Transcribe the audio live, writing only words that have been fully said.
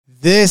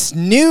This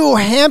new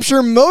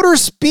Hampshire Motor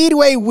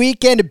Speedway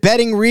weekend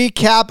betting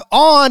recap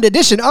on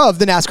edition of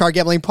the NASCAR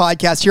Gambling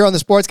Podcast here on the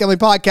Sports Gambling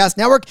Podcast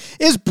Network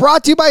is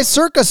brought to you by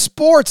Circa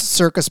Sports.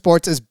 Circa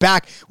Sports is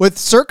back with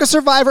Circa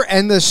Survivor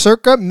and the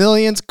Circa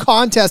Millions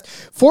contest.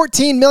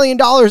 $14 million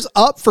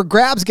up for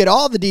grabs. Get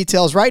all the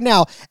details right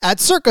now at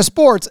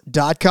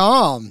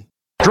circasports.com.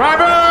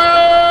 Driver,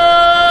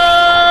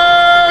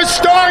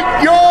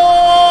 start your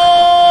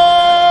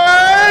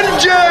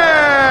engine!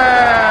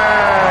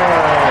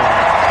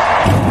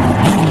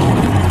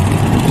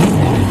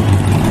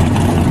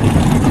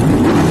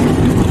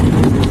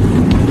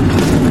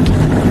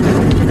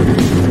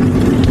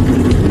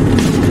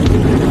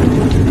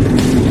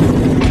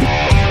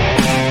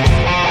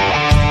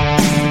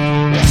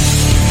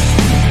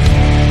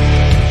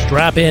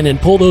 Strap in and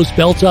pull those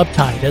belts up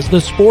tight as the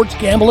Sports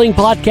Gambling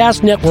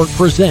Podcast Network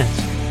presents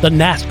the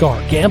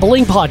NASCAR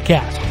Gambling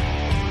Podcast.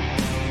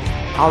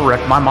 I'll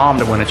wreck my mom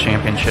to win a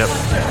championship.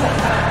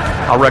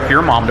 I'll wreck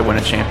your mom to win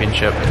a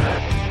championship.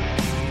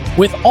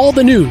 With all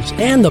the news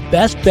and the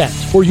best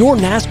bets for your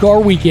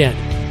NASCAR weekend.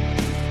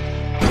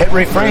 It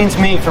refrains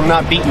me from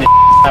not beating the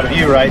out of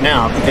you right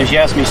now because you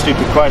asked me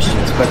stupid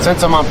questions. But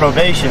since I'm on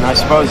probation, I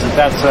suppose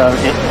that's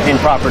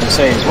improper to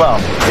say as well.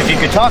 If you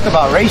could talk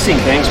about racing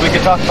things, we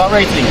could talk about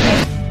racing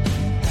things.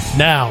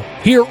 Now,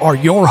 here are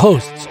your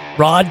hosts,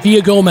 Rod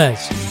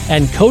Villagomez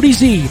and Cody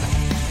Zeeb.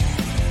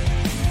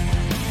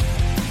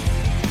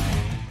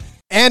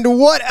 And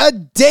what a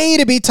day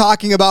to be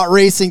talking about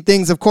racing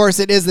things. Of course,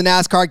 it is the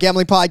NASCAR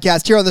Gambling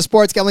Podcast here on the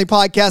Sports Gambling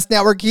Podcast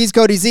Network. He's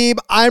Cody Zeeb.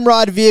 I'm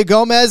Rod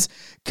Villagomez.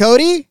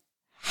 Cody,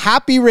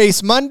 happy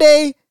Race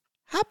Monday.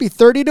 Happy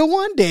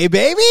 30-1 day,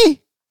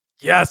 baby.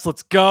 Yes,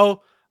 let's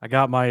go. I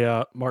got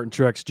my Martin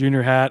Truex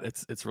Jr. hat.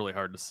 It's really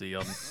hard to see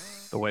on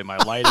the way my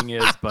lighting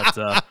is,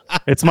 but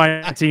it's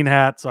my 19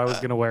 hat, so I was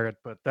going to wear it,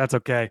 but that's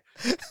okay.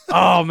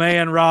 Oh,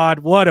 man, Rod,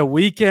 what a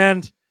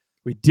weekend.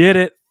 We did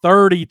it.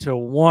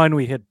 30-1.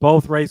 We hit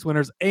both race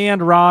winners.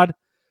 And, Rod,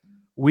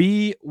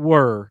 we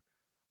were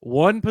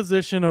one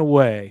position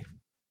away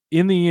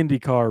in the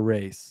IndyCar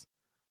race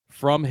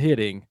from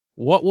hitting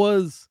what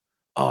was...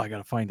 Oh, I got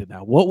to find it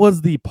now. What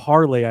was the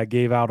parlay I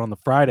gave out on the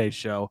Friday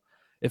show?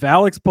 If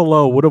Alex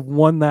Palou would have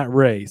won that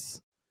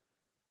race,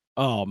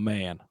 oh,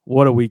 man,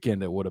 what a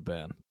weekend it would have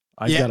been.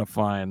 I got to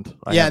find.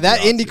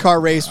 That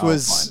IndyCar race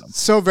was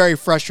so very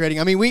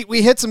frustrating. I mean,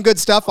 we hit some good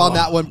stuff on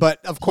that one,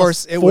 but of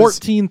course it was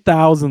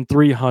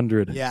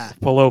 14,300. Yeah.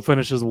 Palou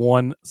finishes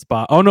one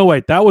spot. Oh, no,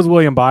 wait. That was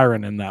William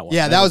Byron in that one.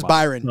 Yeah, that was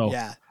Byron. So,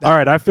 yeah. All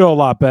right. I feel a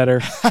lot better.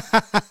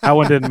 That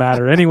one didn't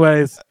matter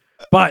anyways,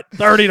 but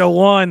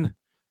 30-1.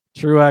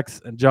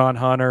 Truex and John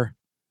Hunter,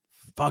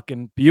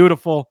 fucking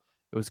beautiful.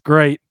 It was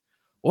great.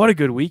 What a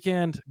good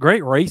weekend.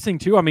 Great racing,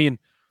 too. I mean,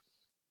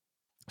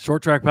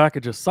 short track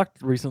packages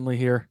sucked recently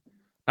here.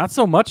 Not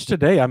so much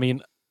today. I mean,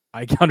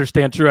 I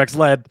understand Truex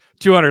led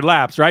 200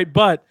 laps, right?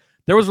 But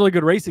there was really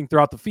good racing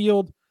throughout the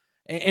field,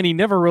 and he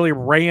never really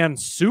ran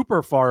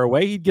super far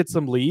away. He'd get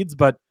some leads,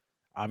 but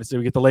obviously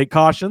we get the late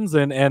cautions,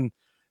 and it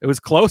was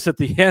close at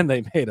the end.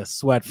 They made us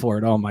sweat for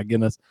it. Oh, my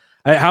goodness.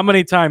 How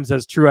many times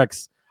has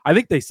Truex... I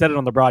think they said it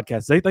on the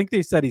broadcast.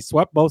 They said he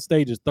swept both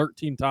stages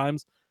 13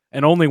 times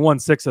and only won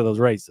 6 of those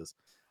races.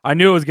 I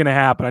knew it was going to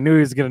happen. I knew he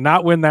was going to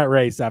not win that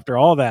race after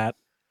all that.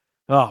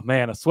 Oh,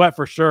 man, a sweat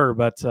for sure,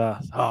 but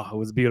it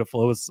was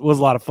beautiful. It was a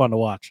lot of fun to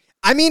watch.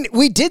 I mean,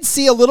 we did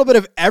see a little bit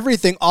of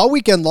everything all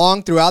weekend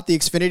long throughout the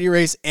Xfinity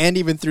race and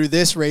even through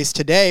this race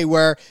today,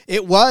 where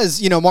it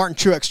was, Martin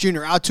Truex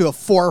Jr. out to a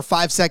 4 or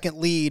 5 second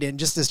lead and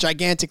just this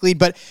gigantic lead.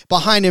 But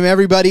behind him,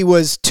 everybody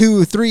was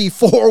 2, 3,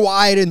 4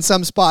 wide in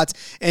some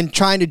spots and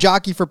trying to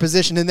jockey for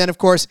position. And then, of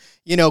course,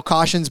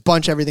 cautions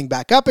bunch everything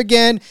back up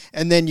again.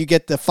 And then you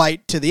get the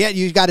fight to the end.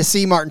 You got to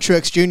see Martin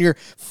Truex Jr.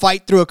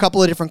 fight through a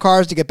couple of different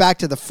cars to get back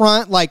to the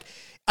front.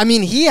 I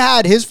mean, he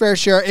had his fair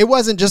share. It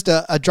wasn't just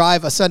a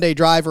drive, a Sunday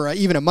drive, or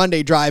even a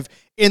Monday drive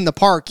in the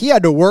park. He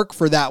had to work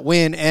for that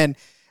win. And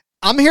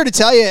I'm here to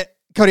tell you,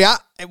 Cody,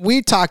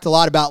 we talked a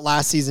lot about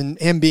last season,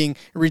 him being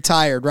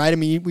retired, right? I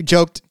mean, we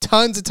joked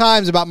tons of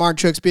times about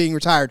Martin Truex being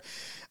retired.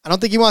 I don't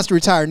think he wants to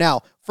retire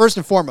now, first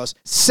and foremost.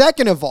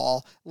 Second of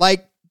all,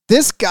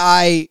 this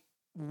guy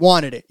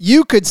wanted it.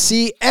 You could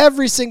see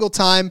every single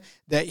time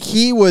that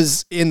he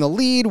was in the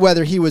lead,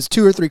 whether he was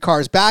 2 or 3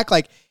 cars back,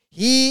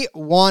 he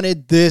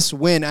wanted this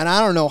win, and I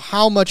don't know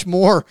how much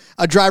more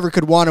a driver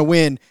could want to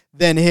win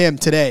than him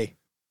today.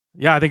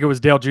 Yeah, I think it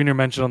was Dale Jr.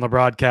 mentioned on the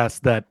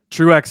broadcast that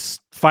Truex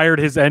fired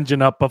his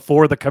engine up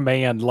before the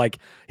command.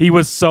 He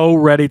was so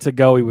ready to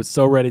go. He was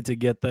so ready to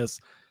get this.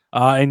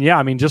 And yeah,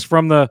 I mean, just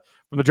from the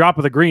drop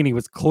of the green, he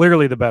was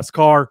clearly the best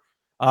car.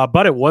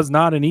 But it was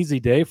not an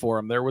easy day for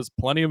him. There was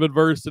plenty of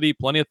adversity,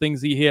 plenty of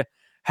things he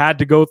had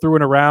to go through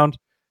and around.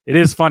 It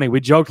is funny. We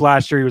joked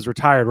last year he was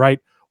retired, right?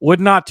 Would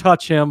not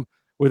touch him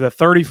with a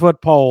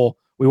 30-foot pole.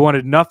 We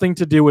wanted nothing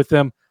to do with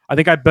him. I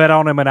think I bet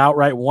on him an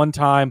outright one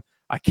time.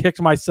 I kicked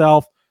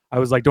myself. I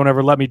was like, don't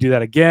ever let me do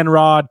that again,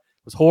 Rod.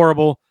 It was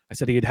horrible. I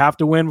said he'd have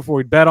to win before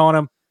we'd bet on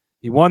him.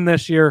 He won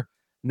this year.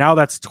 Now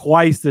that's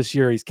twice this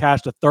year. He's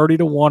cashed a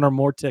 30-1 or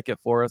more ticket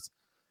for us.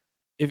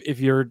 if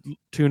you're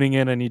tuning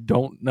in and you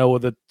don't know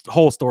the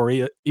whole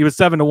story, he was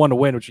 7-1 to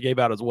win, which he gave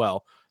out as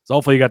well. So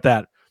hopefully you got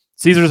that.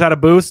 Caesars had a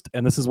boost,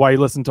 and this is why you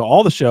listen to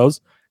all the shows,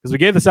 because we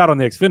gave this out on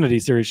the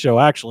Xfinity Series show,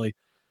 actually.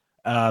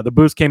 The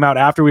boost came out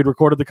after we'd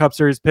recorded the Cup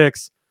Series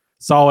picks.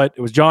 Saw it.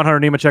 It was John Hunter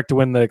Nemechek to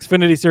win the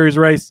Xfinity Series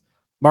race,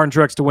 Martin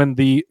Truex to win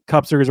the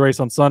Cup Series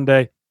race on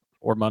Sunday,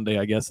 or Monday,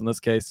 I guess, in this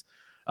case.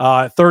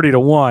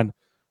 30-1.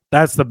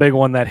 That's the big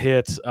one that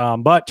hit.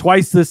 But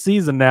twice this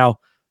season now,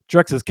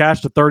 Truex has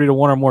cashed a 30-1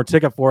 or more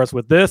ticket for us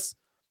with this.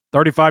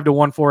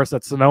 35-1 for us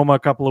at Sonoma a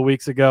couple of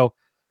weeks ago.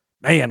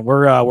 Man,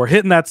 we're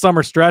hitting that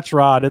summer stretch,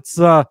 Rod. It's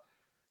had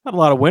a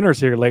lot of winners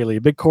here lately.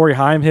 Big Corey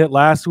Heim hit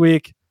last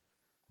week.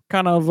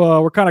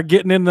 We're kind of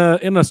getting in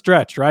the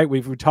stretch, right?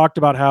 We talked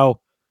about how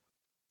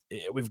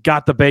we've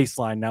got the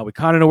baseline now. We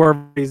kind of know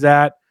where he's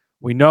at.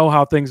 We know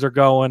how things are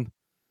going,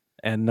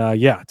 and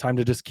time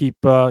to just keep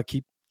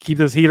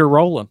this heater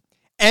rolling.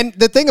 And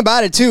the thing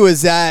about it, too,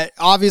 is that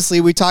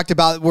obviously we talked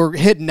about we're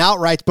hitting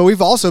outrights, but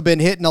we've also been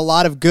hitting a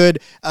lot of good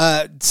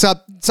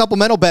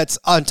supplemental bets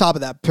on top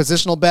of that.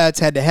 Positional bets,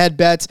 head-to-head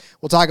bets.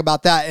 We'll talk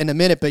about that in a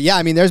minute. But, yeah,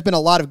 I mean, there's been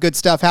a lot of good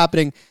stuff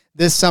happening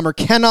this summer.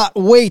 Cannot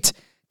wait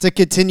to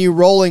continue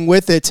rolling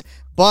with it.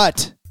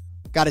 But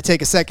got to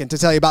take a second to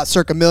tell you about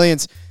Circa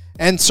Millions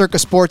and Circa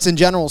Sports in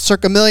general.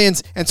 Circa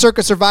Millions and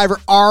Circa Survivor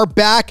are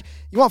back.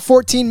 You want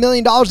 $14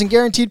 million in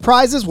guaranteed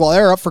prizes? Well,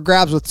 they're up for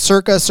grabs with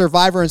Circa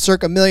Survivor and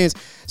Circa Millions.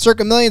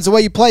 Circa Millions, the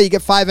way you play, you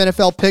get 5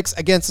 NFL picks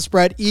against the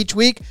spread each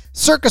week.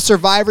 Circa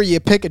Survivor,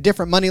 you pick a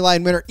different money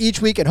line winner each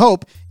week and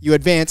hope you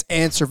advance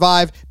and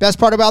survive. Best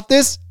part about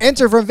this,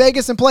 enter from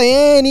Vegas and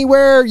play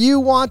anywhere you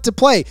want to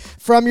play.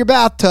 From your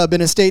bathtub in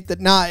a state that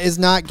is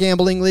not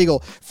gambling legal.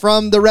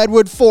 From the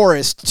Redwood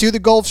Forest to the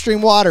Gulf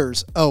Stream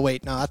waters. Oh,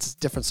 wait, no, that's a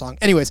different song.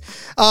 Anyways,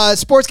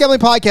 Sports Gambling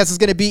Podcast is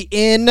going to be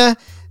in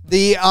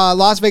the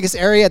Las Vegas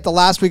area at the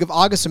last week of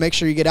August, so make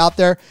sure you get out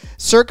there.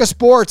 Circa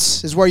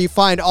Sports is where you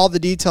find all the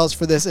details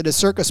for this. It is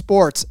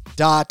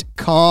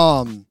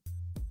circasports.com.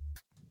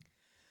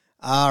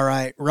 All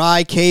right.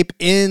 Rye Cape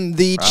in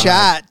the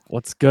chat.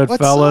 What's good,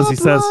 fellas? He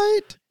says,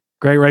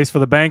 great race for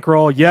the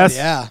bankroll.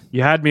 Yes,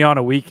 You had me on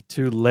a week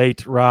too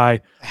late,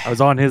 Rye. I was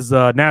on his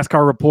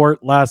NASCAR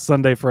report last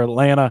Sunday for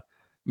Atlanta.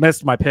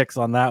 Missed my picks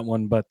on that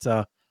one, but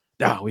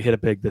we hit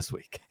it big this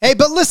week. Hey,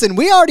 but listen,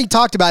 we already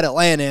talked about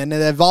Atlanta and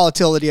the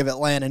volatility of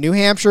Atlanta. New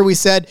Hampshire, we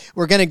said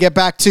we're going to get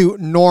back to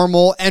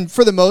normal. And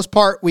for the most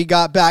part, we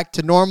got back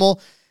to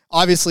normal.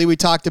 Obviously, we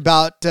talked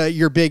about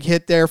your big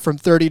hit there from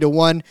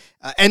 30-1.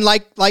 And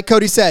like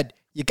Cody said,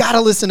 you got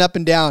to listen up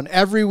and down.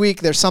 Every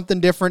week, there's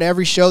something different.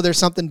 Every show, there's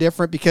something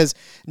different because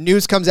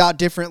news comes out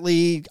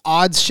differently.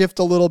 Odds shift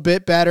a little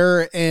bit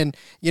better. And,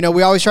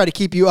 we always try to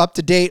keep you up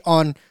to date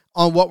on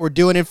what we're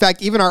doing. In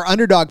fact, even our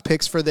underdog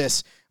picks for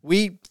this,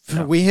 we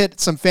hit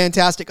some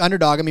fantastic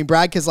underdog. I mean,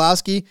 Brad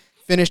Keselowski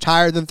finished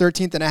higher than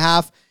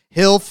 13.5.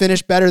 Hill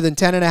finished better than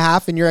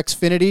 10.5 in your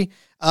Xfinity.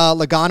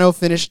 Logano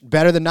finished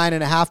better than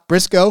 9.5.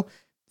 Briscoe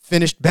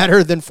finished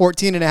better than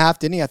 14.5,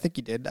 didn't he? I think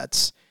he did.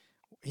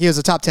 He was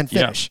a top 10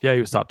 finish. Yeah, he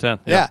was top 10.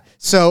 Yeah.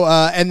 So,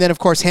 and then of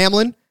course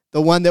Hamlin,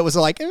 the one that was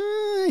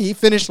he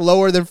finished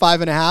lower than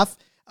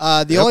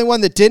 5.5. The only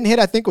one that didn't hit,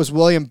 I think, was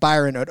William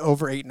Byron at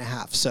over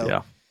 8.5. So.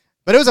 Yeah.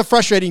 But it was a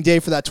frustrating day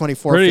for that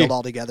 24 field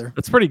altogether.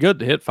 It's pretty good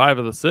to hit 5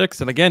 of the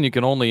 6. And again, you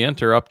can only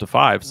enter up to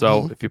 5.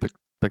 So if you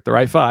pick the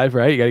right 5,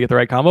 right, you got to get the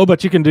right combo. But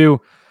they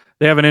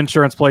have an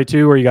insurance play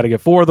too where you got to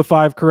get 4 of the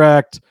 5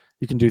 correct.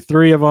 You can do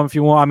 3 of them if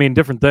you want. I mean,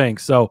 different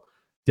things. So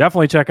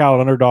definitely check out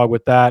Underdog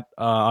with that.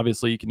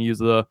 Obviously, you can use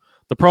the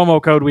promo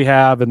code we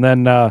have. And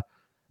then,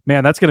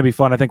 man, that's going to be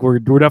fun. I think we're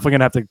definitely going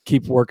to have to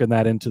keep working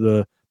that into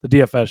the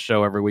DFS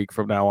show every week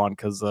from now on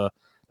because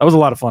that was a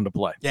lot of fun to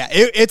play. Yeah,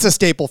 it's a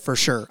staple for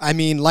sure. I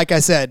mean, like I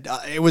said,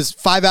 it was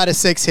 5 out of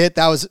 6 hit.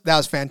 That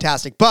was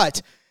fantastic.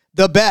 But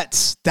the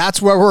bets, that's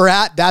where we're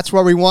at. That's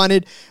where we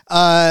wanted.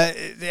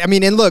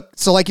 And look,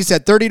 so like you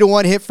said,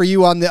 30-1 hit for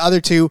you on the other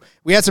 2.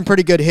 We had some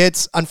pretty good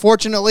hits.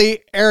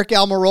 Unfortunately, Eric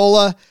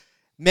Almirola,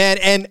 man,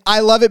 and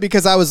I love it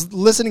because I was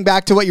listening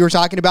back to what you were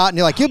talking about, and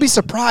you're like, you'll be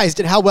surprised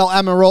at how well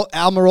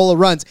Almirola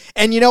runs.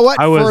 And you know what?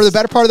 For the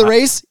better part of the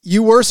race,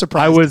 you were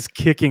surprised. I was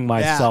kicking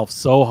myself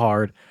so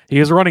hard. He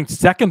is running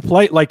second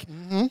place,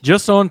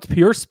 just on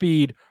pure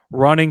speed,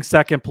 running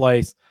second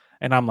place.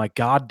 And I'm like,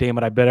 God damn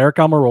it, I bet Eric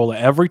Almirola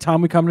every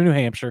time we come to New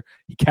Hampshire.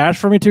 He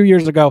cashed for me 2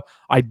 years ago.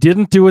 I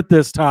didn't do it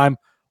this time.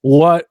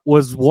 Why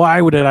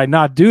did I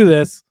not do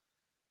this?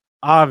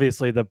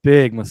 Obviously, the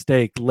big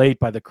mistake late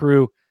by the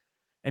crew.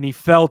 And he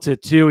felt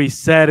it too. He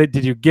said it.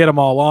 Did you get them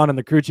all on? And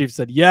the crew chief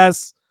said,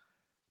 yes.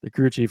 The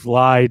crew chief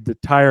lied. The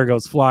tire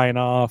goes flying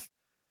off.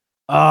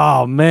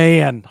 Oh,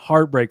 man.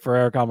 Heartbreak for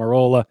Eric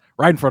Almirola.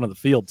 Right in front of the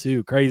field,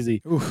 too.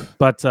 Crazy. Oof.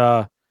 But,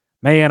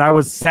 man, I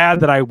was sad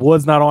that I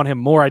was not on him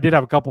more. I did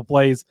have a couple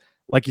plays.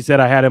 Like you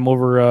said, I had him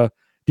over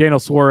Daniel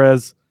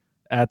Suarez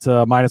at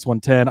minus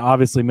 110.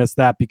 Obviously missed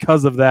that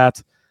because of that.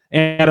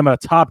 And had him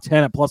at a top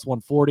 10 at plus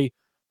 140.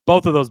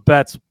 Both of those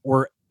bets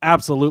were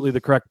absolutely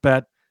the correct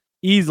bet.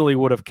 Easily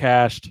would have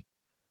cashed.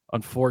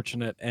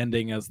 Unfortunate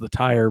ending as the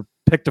tire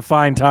picked a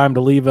fine time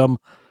to leave him.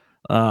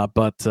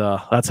 But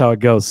that's how it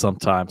goes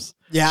sometimes.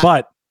 Yeah.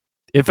 But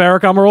if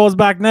Eric Almirola is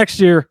back next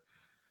year,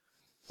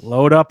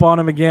 load up on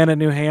him again at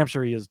New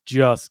Hampshire. He has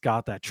just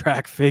got that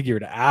track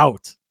figured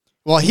out.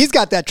 Well, he's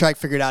got that track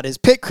figured out. His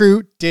pit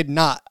crew did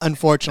not,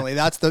 unfortunately.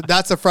 That's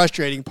the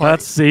frustrating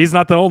part. He's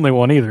not the only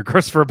one either.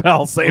 Christopher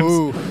Bell,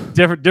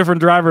 different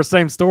driver,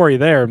 same story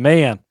there.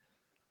 Man,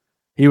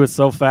 he was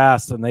so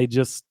fast, and they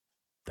just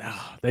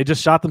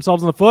shot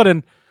themselves in the foot.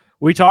 And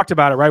we talked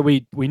about it, right?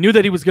 We knew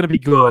that he was going to be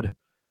good,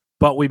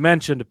 but we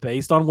mentioned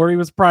based on where he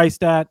was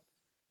priced at,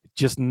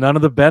 just none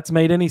of the bets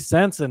made any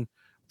sense. And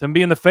them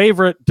being the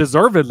favorite,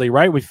 deservedly,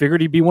 right? We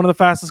figured he'd be one of the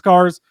fastest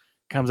cars.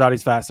 Comes out,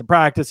 he's fast in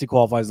practice. He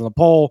qualifies in the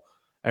pole.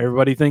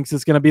 Everybody thinks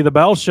it's going to be the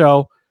Bell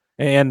show,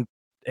 and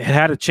it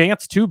had a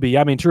chance to be.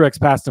 I mean,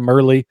 Truex passed him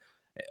early.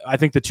 I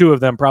think the two of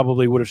them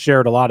probably would have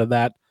shared a lot of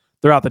that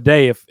throughout the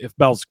day if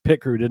Bell's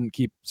pit crew didn't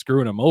keep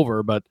screwing him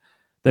over, but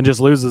then just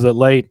loses it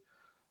late.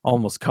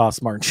 Almost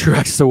cost Martin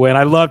Truex to win.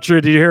 I love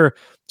Truex. Did you hear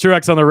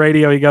Truex on the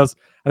radio? He goes,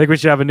 I think we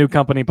should have a new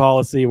company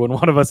policy. When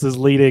one of us is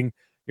leading,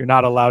 you're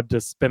not allowed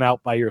to spin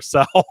out by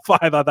yourself.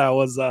 I thought that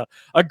was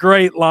a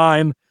great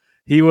line.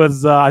 He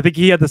was, I think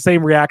he had the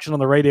same reaction on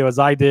the radio as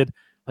I did.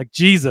 Like,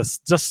 Jesus,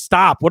 just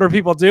stop. What are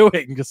people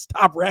doing? Just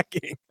stop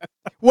wrecking.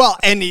 Well,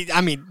 and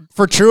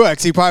for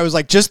Truex, he probably was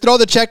like, just throw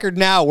the checkered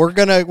now. We're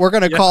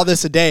gonna call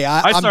this a day. I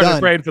I'm started done.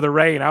 praying for the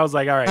rain. I was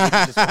like, all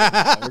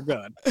right, we're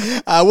good.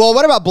 Well,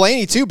 what about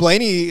Blaney too?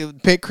 Blaney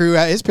pit crew,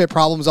 his pit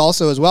problems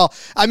also as well.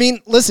 I mean,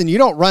 listen, you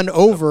don't run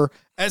over,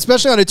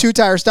 especially on a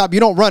 2-tire stop,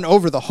 you don't run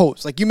over the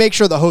hose. Like, you make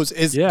sure the hose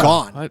is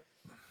gone.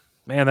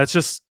 Man, that's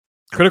just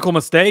critical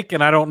mistake,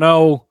 and I don't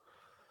know.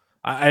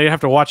 I have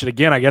to watch it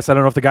again. I guess I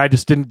don't know if the guy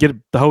just didn't get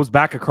the hose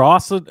back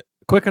across it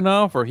quick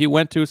enough, or he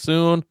went too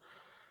soon.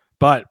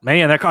 But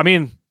man,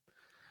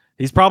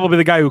 he's probably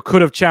the guy who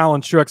could have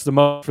challenged Truex the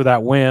most for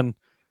that win.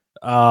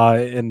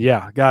 And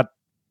yeah,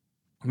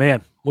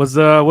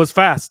 was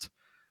fast,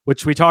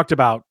 which we talked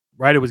about.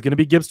 Right, it was going to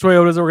be Gibbs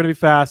Toyotas that were going to be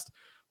fast,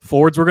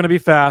 Fords were going to be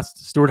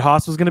fast,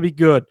 Stewart-Haas was going to be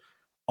good.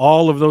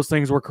 All of those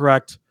things were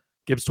correct.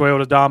 Gibbs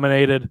Toyota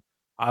dominated.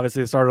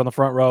 Obviously, they started on the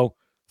front row.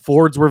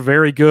 Fords were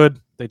very good.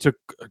 They took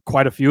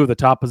quite a few of the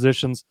top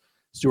positions.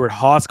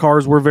 Stewart-Haas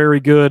cars were very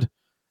good.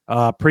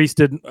 Priest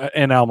and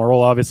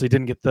Almirola obviously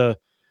didn't get the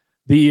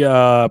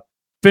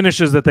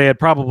finishes that they had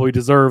probably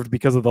deserved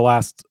because of the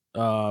last.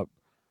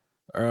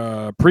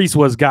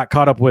 Priest got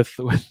caught up with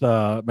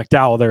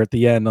McDowell there at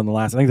the end on the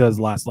last. I think that was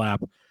the last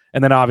lap.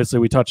 And then obviously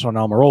we touched on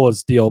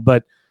Almirola's deal,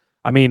 but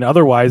I mean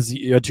otherwise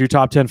you had 2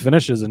 top 10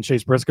 finishes and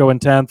Chase Briscoe in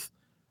 10th,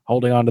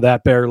 holding on to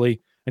that barely,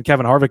 and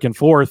Kevin Harvick in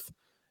 4th.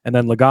 And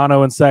then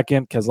Logano in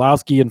 2nd,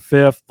 Keselowski in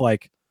 5th,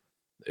 like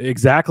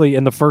exactly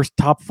in the first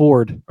top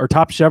Ford or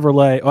top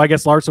Chevrolet. Oh, I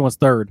guess Larson was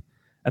 3rd.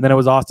 And then it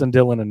was Austin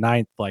Dillon in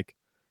 9th. Like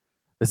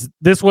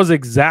this was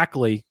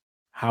exactly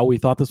how we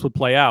thought this would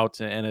play out,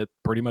 and it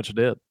pretty much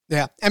did.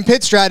 Yeah, and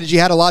pit strategy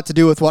had a lot to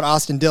do with what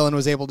Austin Dillon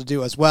was able to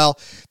do as well.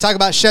 Talk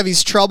about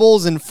Chevy's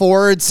troubles and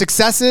Ford's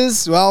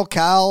successes. Well,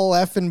 Kyle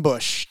effing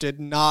Busch did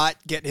not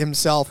get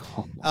himself.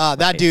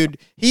 That dude,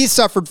 he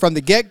suffered from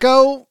the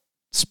get-go,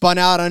 spun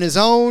out on his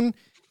own.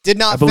 Did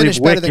not finish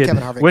better than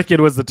Kevin Harvick. Wicked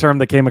was the term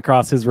that came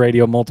across his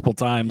radio multiple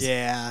times.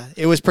 Yeah,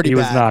 it was pretty bad.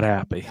 He was not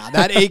happy. Yeah,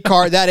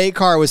 that eight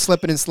car was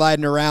slipping and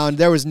sliding around.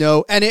 There was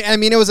no, and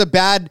it was a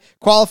bad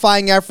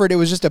qualifying effort. It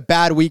was just a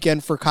bad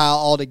weekend for Kyle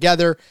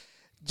altogether.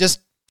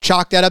 Just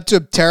chalk that up to a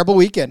terrible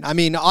weekend. I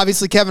mean,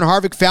 obviously Kevin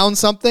Harvick found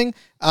something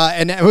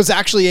and was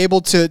actually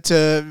able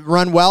to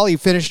run well. He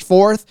finished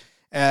 4th,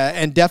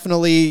 and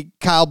definitely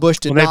Kyle Busch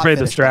did not. They played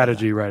the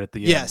strategy right at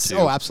the end. Yes. Too.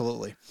 Oh,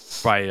 absolutely.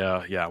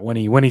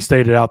 When he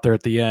stayed it out there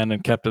at the end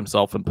and kept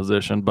himself in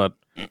position. But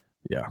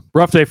yeah,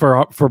 rough day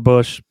for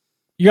Busch.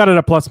 You got it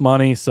at plus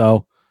money,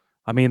 so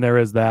I mean there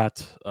is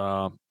that.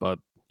 But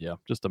yeah,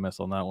 just a miss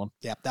on that one.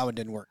 Yeah, that one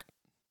didn't work.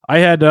 I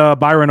had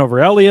Byron over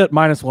Elliott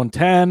minus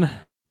 110.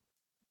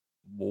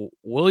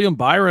 William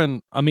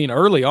Byron. I mean,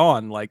 early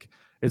on, like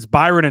it's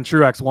Byron and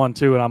Truex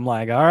 1-2, and I'm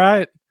like, all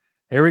right,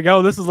 here we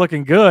go. This is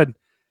looking good.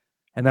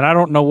 And then I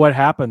don't know what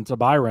happened to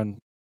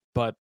Byron,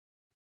 but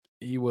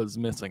he was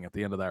missing at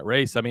the end of that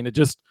race. I mean,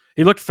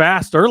 he looked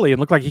fast early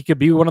and looked like he could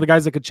be one of the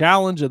guys that could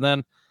challenge. And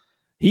then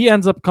he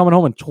ends up coming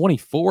home in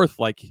 24th.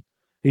 Like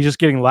he's just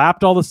getting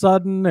lapped all of a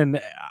sudden.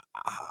 And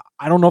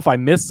I don't know if I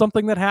missed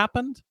something that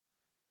happened.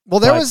 Well,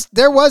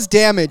 there was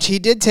damage. He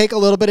did take a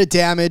little bit of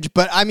damage,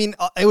 but I mean,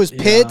 it was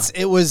pits.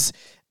 Yeah. It was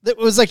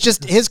like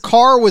just his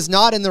car was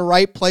not in the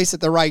right place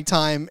at the right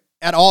time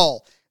at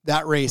all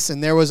that race.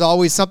 And there was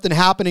always something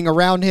happening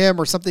around him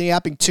or something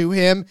happening to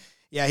him.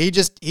 Yeah, he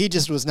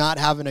just was not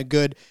having a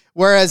good.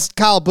 Whereas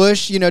Kyle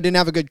Busch, didn't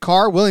have a good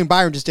car. William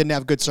Byron just didn't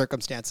have good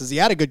circumstances. He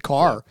had a good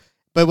car,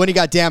 but when he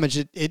got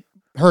damaged, it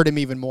hurt him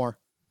even more.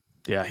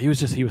 Yeah, he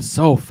was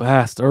so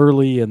fast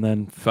early and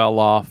then fell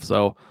off.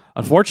 So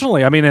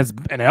unfortunately, I mean,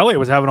 and Elliott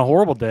was having a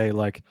horrible day.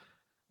 Like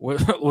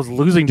was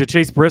losing to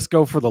Chase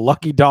Briscoe for the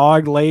lucky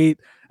dog late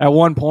at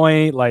one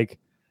point. Like,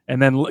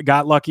 and then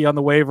got lucky on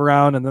the wave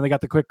around, and then they got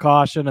the quick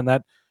caution, and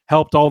that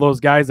helped all those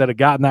guys that had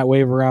gotten that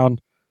wave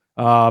around.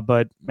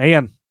 But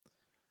man,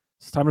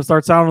 it's time to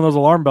start sounding those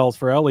alarm bells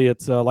for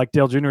Elliott. Like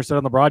Dale Jr. said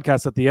on the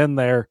broadcast at the end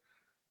there,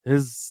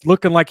 is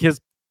looking like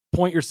his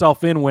point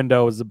yourself in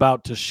window is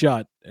about to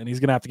shut, and he's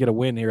going to have to get a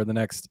win here in the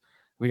next.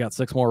 We got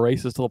 6 more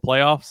races to the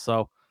playoffs,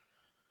 so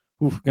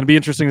going to be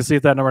interesting to see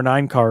if that number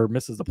 9 car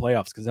misses the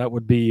playoffs, because that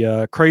would be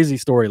a crazy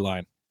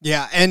storyline.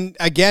 Yeah, and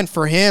again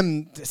for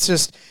him, it's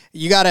just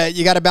you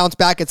gotta bounce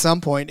back at some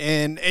point,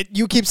 and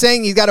you keep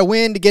saying he's got to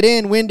win to get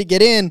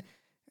in.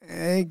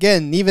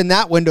 Again, even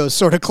that window is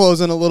sort of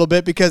closing a little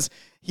bit because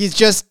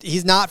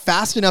he's not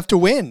fast enough to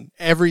win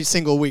every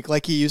single week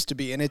like he used to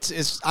be, and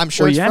it's I'm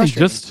sure it's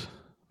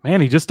frustrating.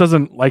 He just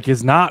doesn't like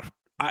is not.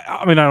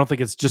 I mean, I don't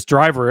think it's just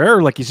driver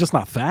error. Like he's just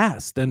not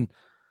fast, and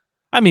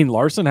I mean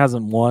Larson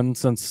hasn't won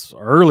since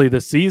early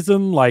this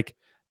season. Like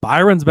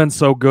Byron's been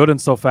so good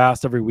and so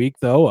fast every week,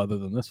 though, other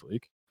than this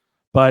week.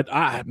 But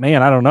I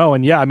don't know.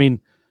 And yeah, I mean,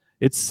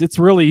 it's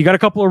really you got a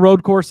couple of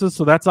road courses,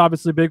 so that's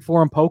obviously big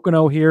for him.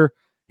 Pocono here,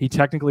 he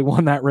technically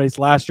won that race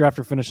last year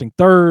after finishing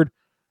 3rd,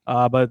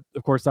 but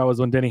of course that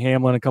was when Denny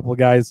Hamlin, a couple of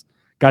guys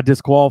got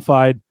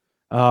disqualified.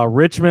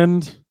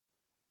 Richmond,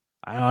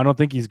 I don't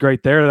think he's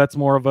great there. That's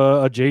more of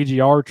a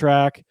JGR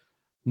track.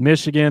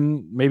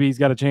 Michigan, maybe he's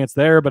got a chance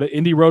there, but an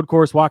Indy road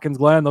course, Watkins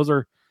Glen, those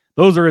are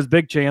his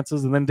big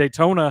chances. And then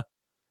Daytona.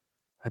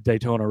 A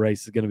Daytona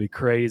race is going to be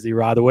crazy,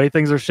 Rod. The way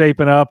things are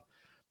shaping up,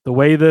 the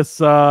way this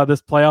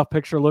playoff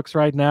picture looks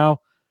right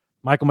now,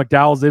 Michael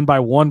McDowell's in by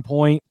 1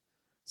 point.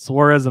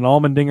 Suarez and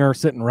Allmendinger are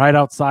sitting right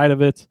outside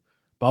of it.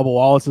 Bubba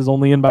Wallace is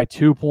only in by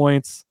 2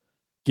 points.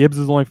 Gibbs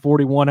is only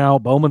 41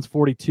 out. Bowman's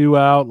 42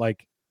 out.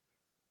 Like,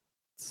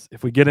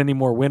 if we get any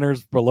more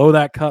winners below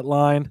that cut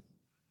line,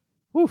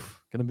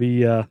 gonna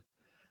be a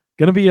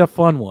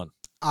fun one.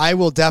 I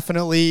will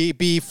definitely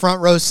be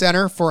front row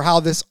center for how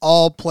this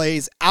all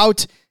plays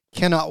out.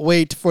 Cannot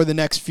wait for the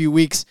next few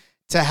weeks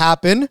to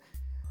happen.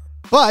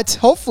 But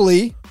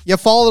hopefully you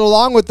followed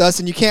along with us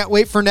and you can't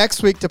wait for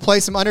next week to play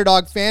some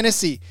Underdog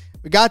Fantasy.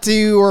 Brought to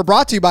you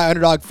by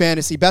Underdog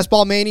Fantasy. Best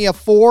Ball Mania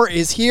 4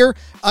 is here.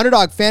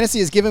 Underdog Fantasy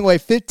is giving away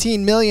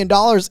 $15 million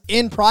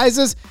in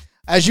prizes.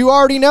 As you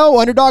already know,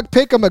 Underdog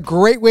Pick'em, a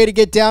great way to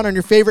get down on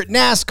your favorite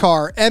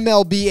NASCAR,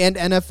 MLB, and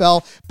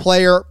NFL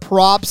player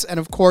props. And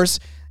of course,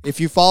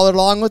 if you followed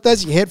along with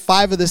us, you hit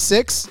 5 of the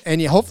 6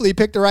 and you hopefully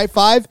picked the right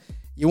 5.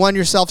 You won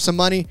yourself some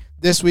money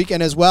this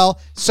weekend as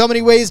well. So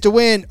many ways to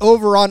win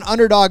over on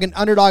Underdog, and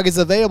Underdog is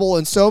available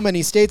in so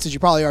many states, as you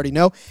probably already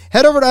know.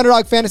 Head over to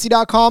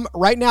UnderdogFantasy.com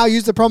right now.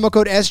 Use the promo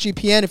code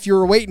SGPN if you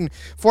were waiting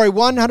for a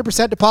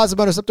 100% deposit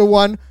bonus up to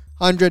 $100.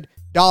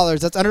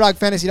 That's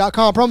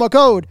UnderdogFantasy.com, promo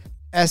code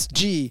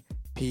SGPN.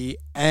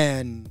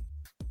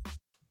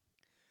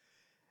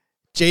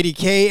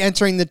 JDK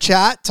entering the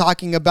chat,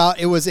 talking about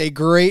it was a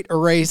great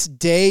race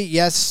day.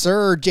 Yes,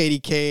 sir,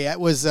 JDK. It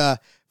was a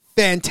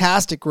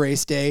fantastic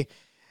race day.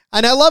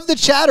 And I love the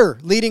chatter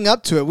leading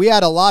up to it. We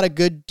had a lot of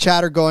good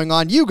chatter going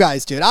on. You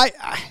guys did.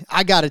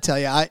 I got to tell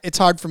you, it's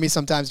hard for me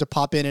sometimes to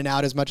pop in and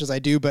out as much as I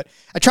do, but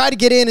I try to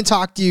get in and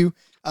talk to you.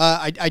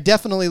 I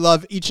definitely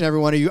love each and every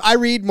one of you. I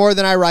read more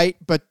than I write,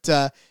 but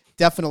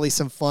definitely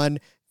some fun.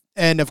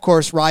 And of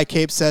course, Rye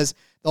Cape says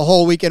the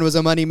whole weekend was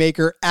a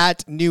moneymaker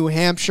at New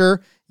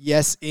Hampshire.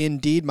 Yes,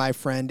 indeed, my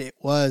friend, it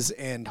was.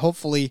 And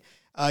hopefully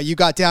you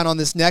got down on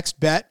this next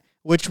bet,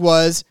 which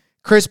was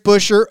Chris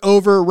Buescher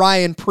over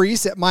Ryan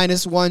Preece at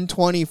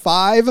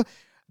 -125.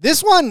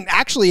 This one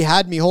actually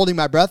had me holding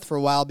my breath for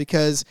a while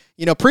because,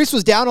 Preece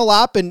was down a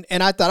lap and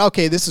I thought,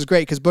 okay, this is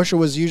great because Buescher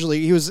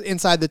he was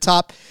inside the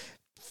top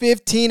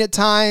 15 at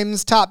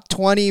times, top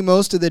 20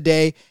 most of the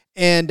day.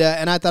 And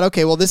I thought,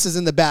 okay, well, this is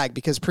in the bag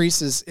because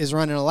Preece is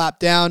running a lap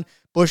down.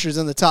 Buescher's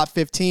in the top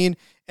 15.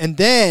 And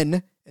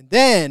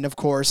then, of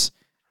course,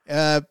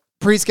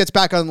 Preece gets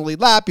back on the lead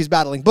lap. He's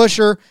battling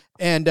Buescher.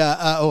 And,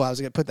 I was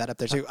going to put that up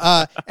there too.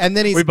 And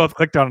then we both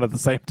clicked on it at the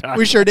same time.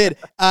 We sure did.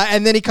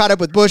 And then he caught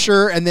up with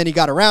Buescher and then he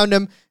got around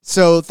him.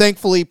 So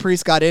thankfully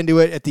Preece got into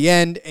it at the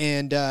end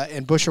and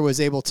Buescher was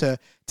able to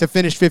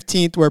finish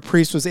 15th where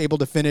Preece was able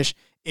to finish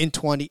in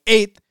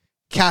 28th,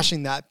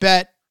 cashing that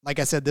bet. Like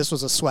I said, this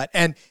was a sweat.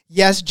 And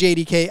yes,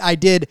 JDK, I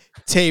did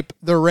tape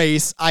the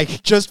race. I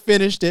just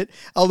finished it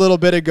a little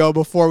bit ago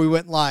before we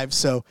went live.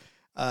 So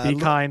be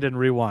kind and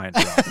rewind.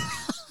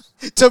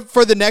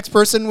 For the next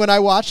person when I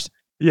watched.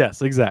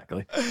 Yes,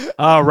 exactly.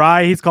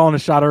 Rye, he's calling a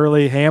shot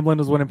early. Hamlin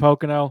was winning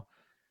Pocono.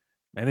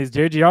 Man, these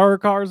JGR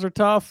cars are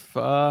tough.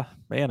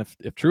 Man, if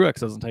Truex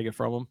doesn't take it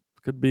from him,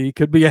 could be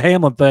a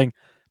Hamlin thing.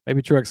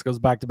 Maybe Truex goes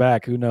back to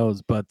back. Who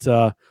knows? But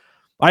I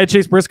had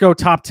Chase Briscoe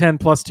top 10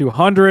 plus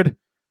 200.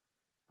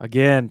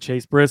 Again,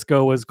 Chase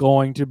Briscoe is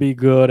going to be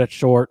good at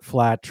short,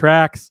 flat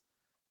tracks.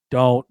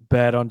 Don't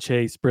bet on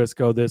Chase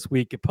Briscoe this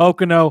week at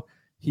Pocono.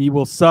 He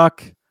will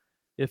suck.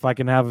 If I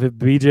can have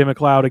BJ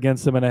McLeod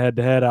against him in a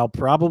head-to-head, I'll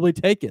probably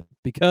take it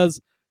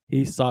because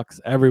he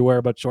sucks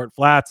everywhere but short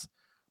flats.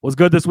 Was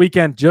good this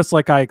weekend, just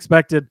like I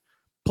expected.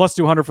 Plus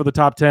 200 for the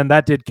top 10.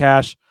 That did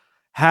cash.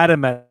 Had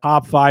him at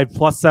top 5,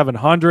 plus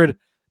 700.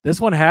 This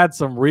one had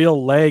some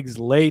real legs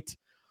late.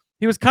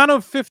 He was kind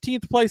of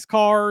 15th place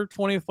car,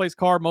 20th place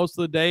car most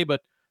of the day,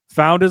 but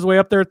found his way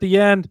up there at the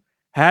end.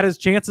 had his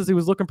chances. He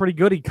was looking pretty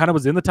good. He kind of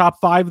was in the top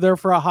 5 there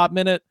for a hot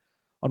minute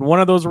on one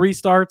of those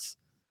restarts.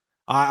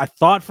 I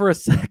thought for a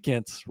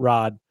second,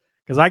 Rod,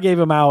 because I gave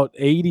him out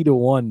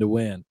 80-1 to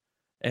win.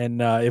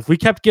 And if we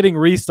kept getting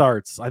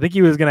restarts, I think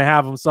he was going to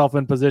have himself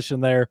in position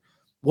there.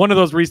 One of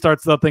those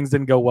restarts, though, things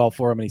didn't go well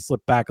for him, and he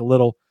slipped back a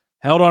little.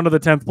 Held on to the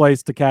 10th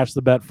place to cash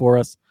the bet for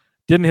us.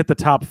 Didn't hit the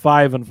top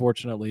 5,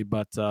 unfortunately,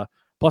 but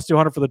plus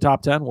 200 for the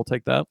top 10. We'll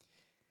take that.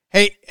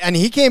 Hey, and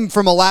he came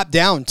from a lap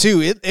down,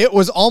 too. It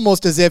was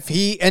almost as if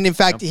he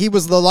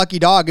was the lucky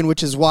dog, and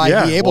which is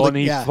why he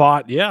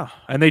fought,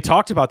 And they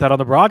talked about that on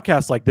the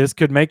broadcast, like this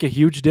could make a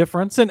huge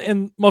difference.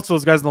 And most of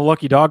those guys in the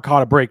lucky dog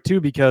caught a break,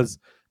 too, because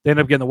they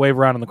ended up getting the wave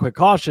around on the quick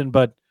caution,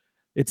 but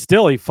it's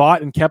still, he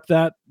fought and kept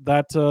that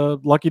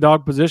lucky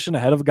dog position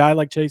ahead of a guy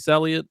like Chase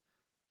Elliott.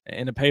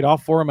 And it paid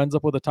off for him, ends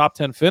up with a top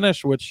 10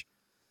 finish, which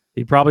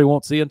he probably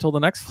won't see until the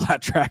next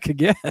flat track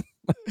again.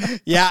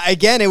 Yeah,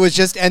 again, it was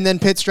just, and then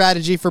pit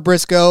strategy for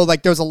Briscoe.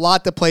 Like, there was a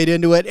lot that played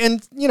into it.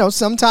 And,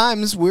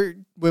 sometimes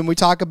when we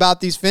talk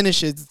about these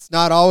finishes, it's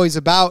not always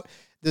about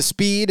the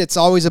speed. It's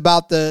always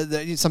about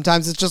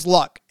sometimes it's just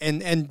luck.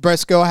 And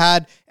Briscoe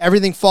had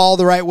everything fall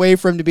the right way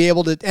for him to be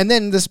able to, and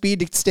then the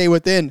speed to stay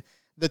within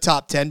the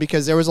top 10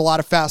 because there was a lot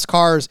of fast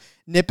cars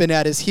nipping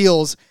at his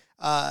heels.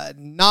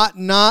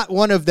 Not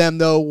one of them,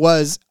 though,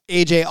 was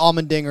AJ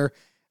Allmendinger.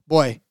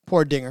 Boy,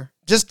 poor Dinger.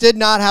 Just did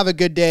not have a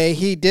good day.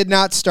 He did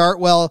not start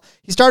well.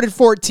 He started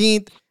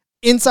 14th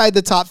inside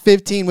the top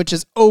 15, which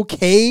is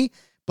okay,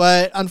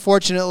 but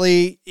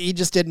unfortunately, he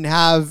just didn't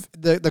have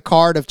the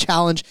card of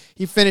challenge.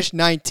 He finished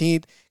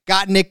 19th,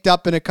 got nicked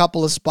up in a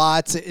couple of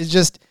spots. It's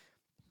just,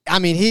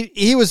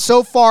 he was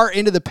so far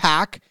into the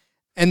pack,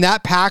 and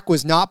that pack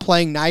was not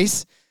playing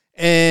nice,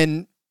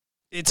 and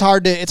it's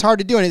hard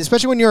to do it,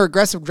 especially when you're an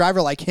aggressive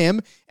driver like him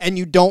and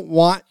you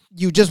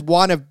just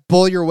want to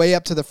bull your way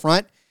up to the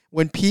front.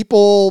 When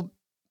people,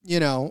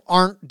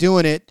 aren't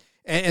doing it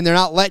and they're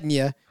not letting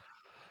you,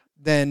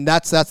 then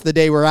that's the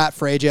day we're at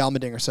for AJ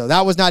Allmendinger. So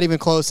that was not even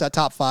close at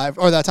top 5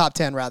 or the top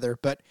 10 rather,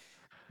 but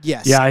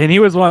yes. Yeah. And he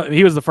was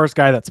the first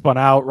guy that spun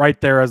out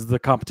right there as the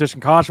competition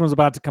caution was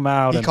about to come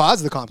out. He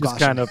caused the comp caution.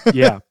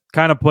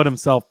 kind of put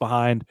himself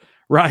behind.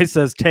 Rye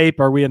says, tape,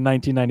 are we in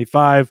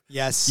 1995?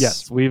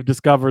 Yes. We've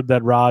discovered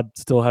that Rod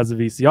still has a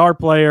VCR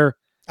player.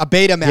 A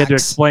Betamax.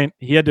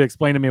 He had to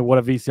explain to me what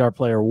a VCR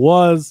player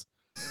was,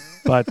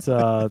 but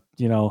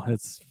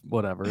it's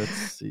whatever.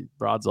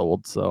 Rod's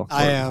old, so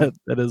I am.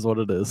 It is what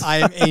it is. I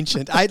am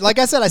ancient. Like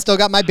I said, I still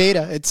got my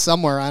Beta. It's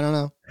somewhere. I don't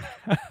know.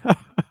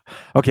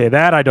 Okay,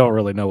 that I don't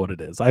really know what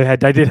it is. I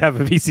did have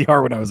a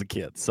VCR when I was a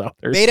kid, so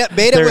Beta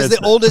was the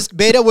oldest.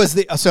 Beta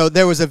was so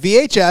there was a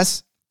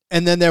VHS.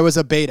 And then there was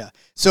a Beta.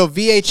 So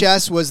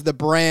VHS was the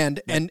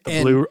brand, like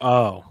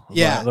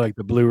like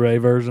the Blu-ray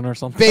version or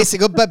something.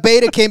 Basically, but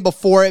Beta came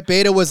before it.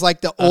 Beta was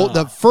like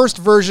the first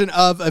version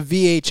of a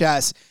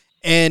VHS.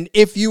 And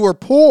if you were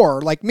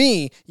poor like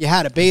me, you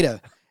had a Beta.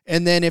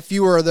 And then if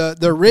you were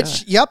the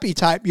rich yuppie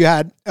type, you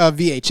had a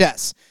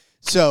VHS.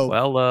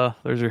 So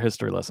there's your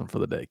history lesson for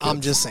the day, kids.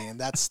 I'm just saying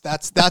that's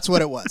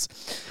what it was.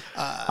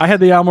 I had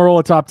the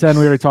Almirola top 10.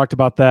 We already talked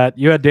about that.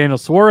 You had Daniel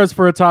Suarez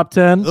for a top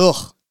 10.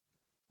 Ugh.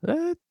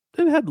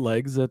 It had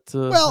legs at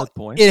that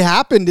point. It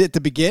happened at the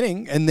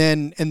beginning, and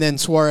then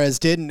Suarez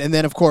didn't, and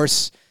then of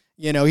course,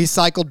 he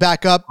cycled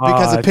back up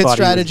because of pit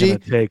strategy. I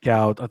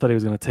thought he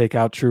was going to take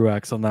out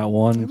Truex on that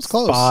one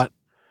close spot.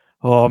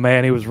 Oh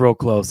man, he was real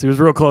close. He was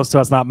real close to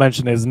us not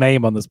mentioning his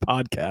name on this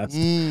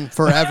podcast.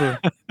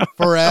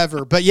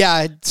 Forever. But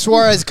yeah,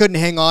 Suarez couldn't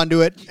hang on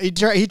to it. He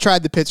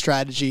tried the pit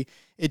strategy.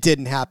 It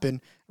didn't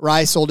happen.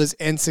 Rye sold his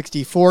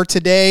N64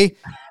 today.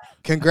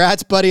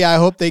 Congrats, buddy. I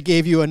hope they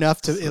gave you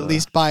enough to at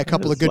least buy a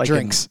couple of good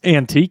drinks.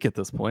 Antique at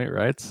this point,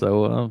 right?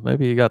 So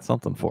maybe you got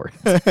something for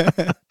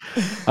it.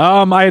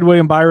 I had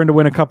William Byron to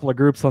win a couple of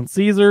groups on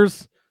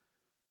Caesars.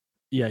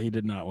 Yeah, he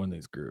did not win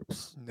these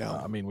groups.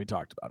 No. We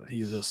talked about it.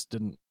 He just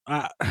didn't.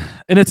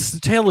 And it's the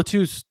tale of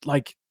two.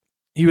 Like,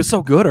 he was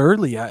so good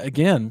early.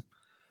 Again,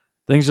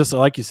 things just,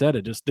 like you said,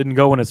 it just didn't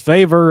go in his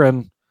favor.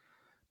 And,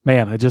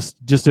 man, it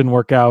just didn't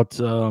work out.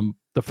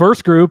 The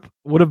first group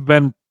would have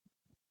been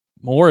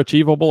more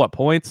achievable at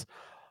points.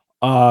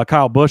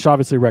 Kyle Busch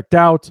obviously wrecked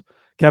out.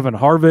 Kevin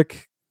Harvick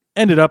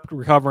ended up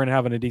recovering and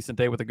having a decent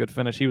day with a good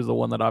finish. He was the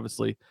one that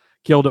obviously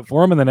killed it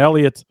for him. And then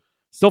Elliott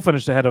still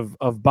finished ahead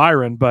of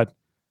Byron, but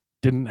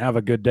didn't have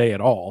a good day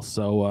at all.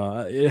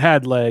 So it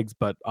had legs,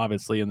 but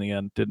obviously in the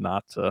end did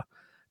not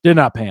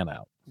pan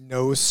out.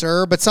 No,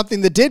 sir. But something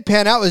that did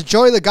pan out was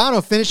Joey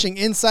Logano finishing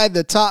inside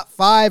the top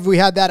 5. We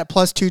had that at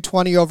plus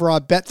 220 over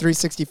on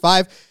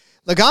Bet365.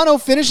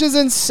 Logano finishes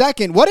in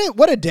second.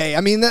 What a day.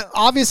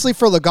 Obviously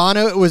for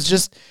Logano, it was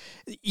just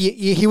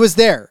he was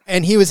there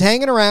and he was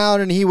hanging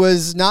around and he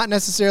was not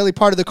necessarily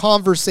part of the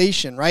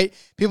conversation, right?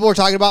 People were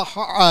talking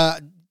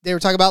about they were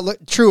talking about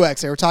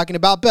Truex, they were talking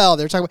about Bell,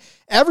 they were talking about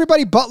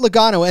everybody but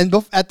Logano. And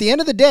at the end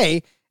of the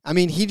day,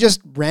 he just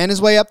ran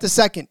his way up to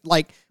second.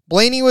 Like,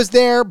 Blaney was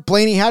there.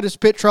 Blaney had his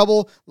pit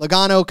trouble.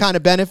 Logano kind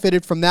of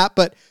benefited from that,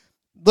 but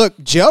look,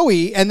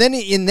 Joey, and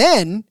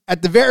then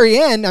at the very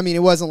end, I mean,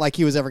 it wasn't like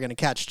he was ever going to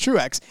catch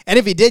Truex. And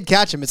if he did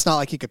catch him, it's not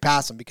like he could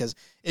pass him because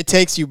it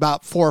takes you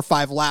about 4 or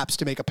 5 laps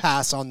to make a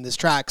pass on this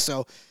track.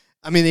 So,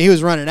 I mean, he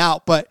was running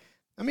out. But,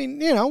 I mean,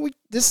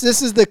 this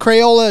is the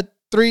Crayola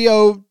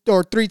 3.0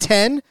 or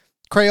 310.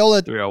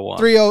 Crayola 301.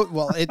 3.0.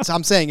 Well,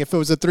 I'm saying if it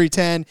was a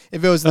 310,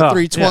 if it was the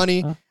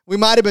 320, we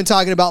might have been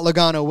talking about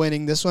Logano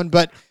winning this one,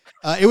 but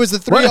it was the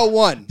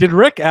 301. Did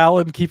Rick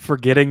Allen keep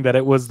forgetting that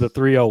it was the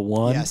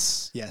 301?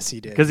 Yes, he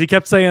did. Because he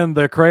kept saying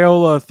the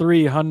Crayola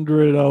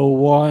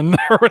 301.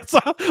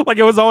 Like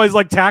it was always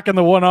like tacking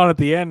the one on at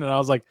the end, and I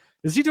was like,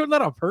 is he doing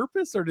that on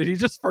purpose, or did he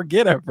just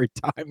forget every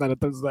time that it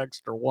was the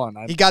extra one?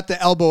 He got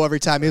the elbow every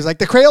time. He was like,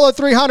 the Crayola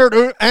 300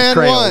 and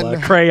Crayola,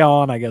 one.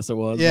 Crayon, I guess it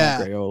was. Yeah.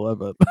 Not Crayola,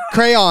 but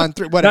Crayon.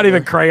 Whatever. Not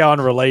even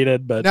crayon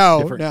related, but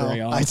different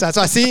crayon. I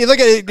see. Look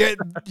at it.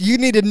 You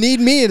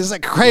need me. It's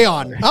like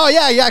crayon. Oh,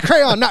 yeah,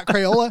 crayon, not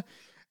Crayola.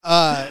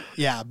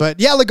 But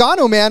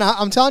Logano, man,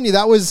 I'm telling you,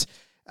 that was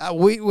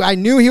I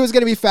knew he was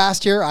going to be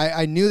fast here.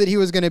 I knew that he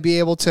was going to be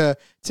able to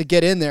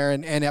get in there,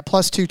 and at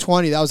plus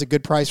 220, that was a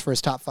good price for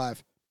his top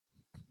 5.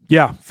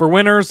 Yeah, for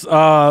winners,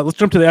 let's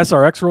jump to the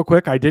SRX real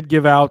quick. I did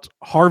give out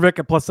Harvick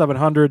at plus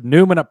 700,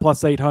 Newman at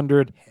plus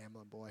 800.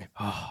 Hamlin, boy.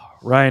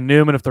 Ryan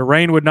Newman, if the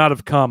rain would not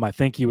have come, I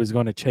think he was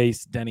going to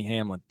chase Denny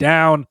Hamlin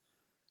down.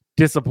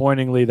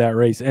 Disappointingly, that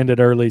race ended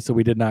early, so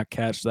we did not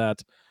catch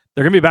that.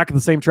 They're going to be back at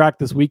the same track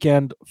this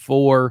weekend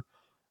for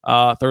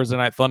Thursday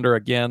Night Thunder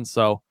again,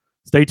 so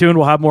stay tuned.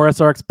 We'll have more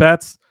SRX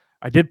bets.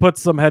 I did put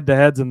some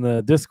head-to-heads in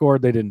the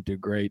Discord. They didn't do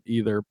great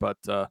either, but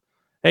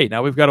hey,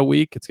 now we've got a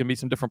week. It's going to be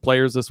some different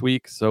players this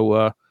week.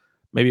 So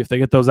maybe if they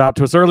get those out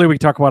to us early, we can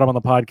talk about them on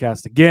the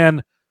podcast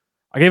again.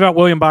 I gave out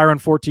William Byron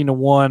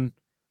 14-1.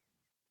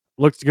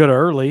 Looked good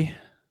early,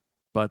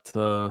 but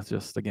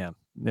just again,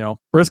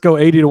 Briscoe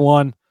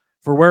 80-1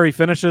 for where he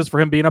finishes, for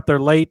him being up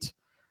there late.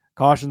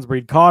 Cautions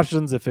breed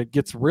cautions. If it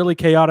gets really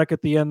chaotic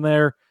at the end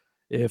there,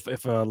 if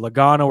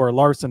Logano or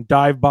Larson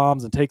dive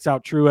bombs and takes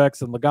out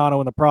Truex and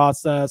Logano in the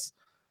process,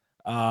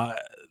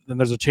 then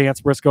there's a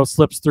chance Briscoe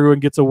slips through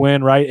and gets a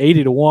win, right?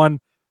 80-1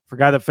 for a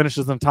guy that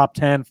finishes in the top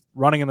 10,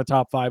 running in the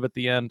top 5 at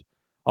the end.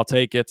 I'll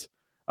take it.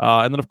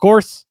 And then, of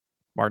course,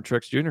 Martin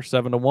Truex Jr.,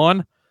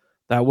 7-1.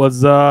 That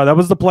was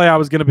the play I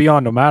was going to be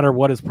on, no matter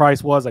what his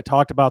price was. I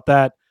talked about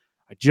that.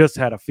 I just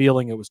had a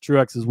feeling it was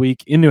Truex's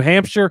week in New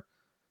Hampshire.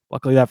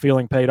 Luckily, that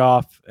feeling paid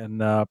off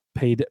and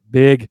paid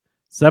big.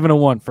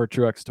 7-1 for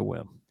Truex to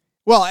win.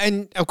 Well,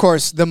 and, of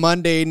course, the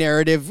Monday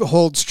narrative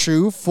holds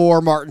true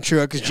for Martin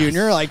Truex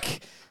Jr.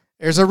 Like,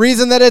 there's a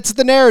reason that it's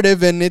the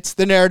narrative, and it's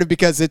the narrative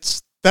because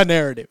it's the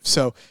narrative.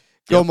 So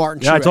go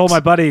Martin Truex. Yeah, I told my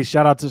buddy,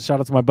 shout out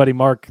to my buddy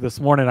Mark this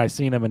morning. I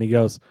seen him, and he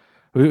goes,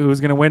 who's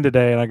going to win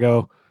today? And I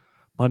go,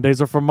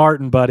 Mondays are for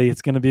Martin, buddy.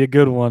 It's going to be a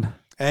good one.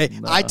 Hey,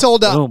 I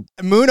told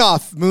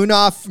Munaf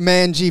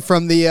Manji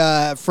from the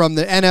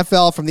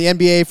NFL, from the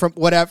NBA, from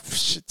whatever,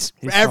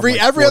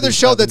 every other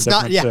show that's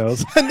not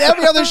and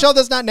every other show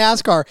that's not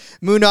NASCAR.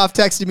 Munaf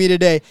texted me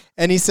today,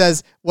 and he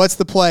says, "What's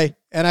the play?"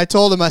 And I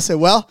told him, I said,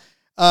 "Well,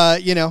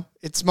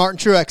 it's Martin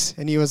Truex,"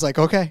 and he was like,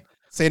 "Okay,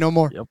 say no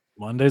more." Yep,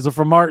 Mondays are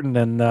for Martin,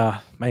 and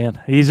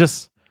man,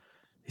 he's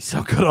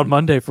so good on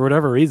Monday for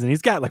whatever reason.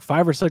 He's got like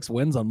 5 or 6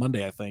 wins on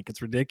Monday. I think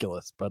it's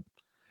ridiculous, but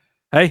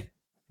hey.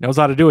 Knows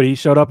how to do it. He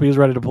showed up. He was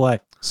ready to play.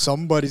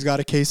 Somebody's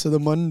got a case of the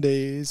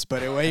Mondays,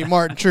 but anyway,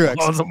 Martin Truex.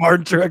 Was it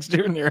Martin Truex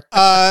Jr.?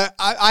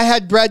 I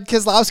had Brad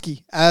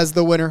Keselowski as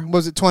the winner.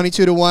 Was it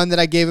 22-1 that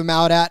I gave him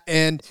out at?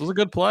 And this was a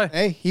good play.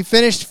 Hey, he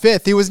finished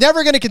 5th. He was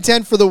never going to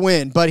contend for the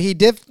win, but he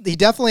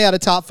definitely had a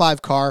top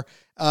 5 car.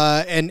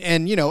 And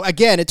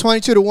again, at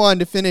 22-1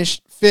 to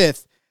finish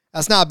 5th,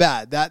 that's not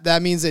bad.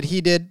 That means that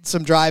he did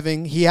some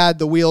driving. He had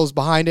the wheels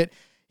behind it.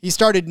 He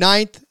started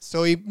 9th,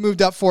 so he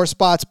moved up 4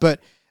 spots,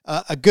 but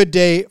a good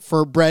day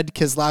for Brad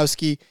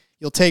Keselowski.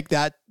 You'll take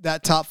that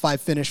top 5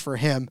 finish for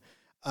him.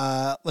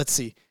 Let's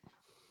see.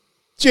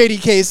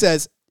 JDK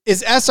says,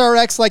 is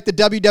SRX like the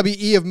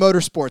WWE of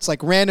motorsports,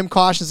 like random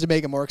cautions to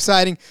make it more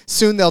exciting?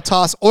 Soon they'll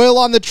toss oil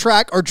on the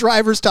track or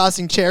drivers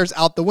tossing chairs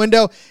out the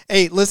window.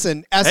 Hey,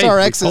 listen,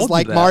 SRX is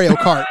like Mario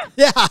Kart.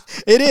 Yeah,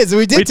 it is.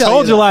 We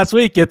told you last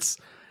week it's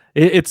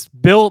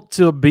built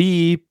to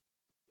be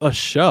a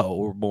show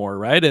or more,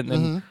 right?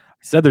 And I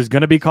said there's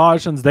going to be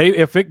cautions.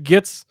 If it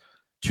gets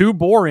too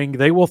boring,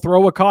 they will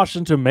throw a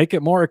caution to make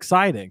it more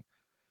exciting.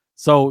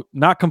 So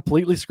not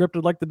completely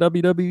scripted like the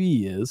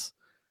WWE is,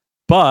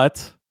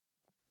 but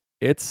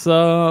it's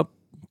it's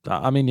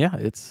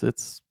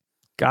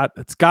got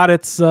its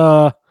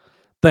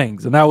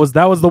things, and that was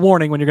the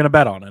warning when you're going to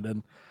bet on it,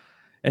 and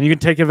you can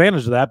take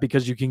advantage of that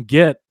because you can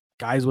get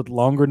guys with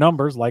longer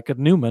numbers like a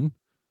Newman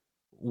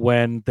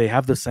when they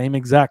have the same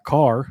exact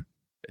car.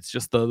 It's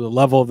just the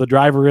level of the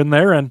driver in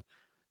there, and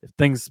if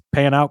things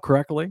pan out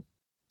correctly,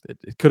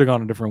 it could have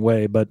gone a different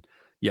way, but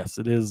yes,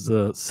 it is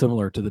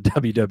similar to the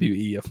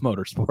WWE of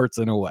motorsports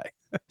in a way.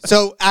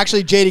 So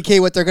actually, JDK,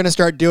 what they're going to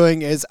start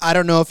doing is, I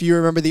don't know if you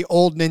remember the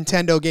old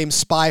Nintendo game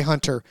Spy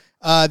Hunter.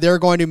 They're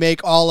going to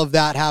make all of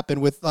that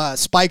happen with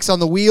spikes on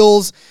the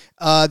wheels.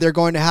 They're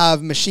going to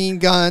have machine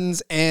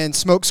guns and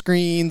smoke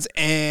screens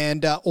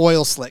and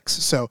oil slicks.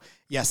 So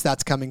yes,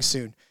 that's coming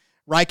soon.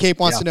 Rycape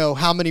wants to know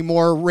how many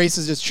more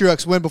races does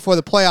Truex win before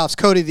the playoffs.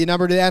 Cody, the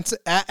number to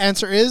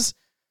answer is?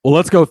 Well,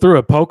 let's go through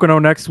it. Pocono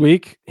next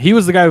week. He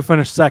was the guy who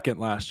finished second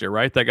last year,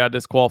 right? That got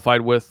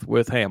disqualified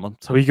with Hamlin.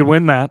 So he could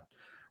win that.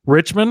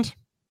 Richmond,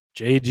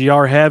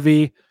 JGR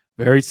heavy,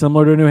 very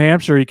similar to New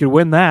Hampshire. He could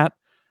win that.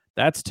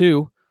 That's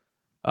 2.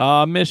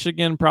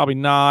 Michigan, probably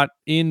not.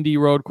 Indy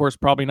road course,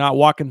 probably not.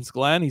 Watkins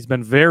Glen, he's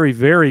been very,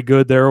 very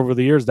good there over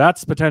the years.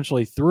 That's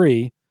potentially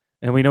 3.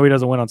 And we know he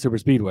doesn't win on super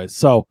speedways.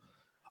 So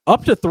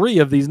up to 3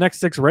 of these next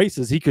 6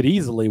 races, he could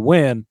easily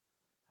win.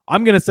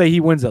 I'm going to say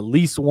he wins at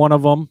least one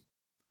of them.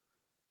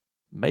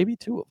 Maybe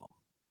 2 of them.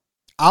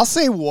 I'll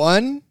say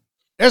 1.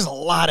 There's a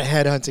lot of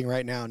headhunting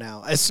right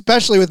now,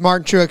 especially with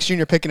Martin Truex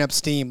Jr. picking up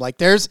steam. Like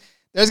there's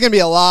going to be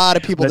a lot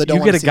of people that don't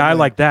want to see you get a guy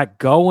like that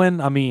going.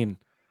 I mean,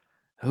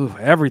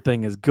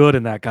 everything is good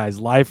in that guy's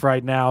life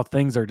right now.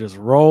 Things are just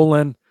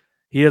rolling.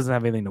 He doesn't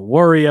have anything to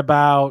worry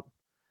about.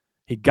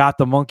 He got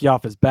the monkey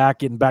off his back,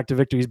 getting back to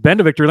victory. He's been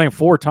to victory lane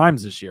 4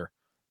 times this year.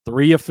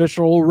 3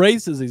 official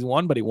races he's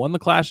won, but he won the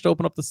Clash to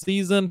open up the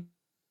season.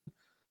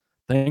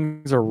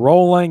 Things are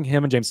rolling.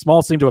 Him and James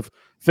Small seem to have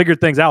figured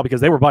things out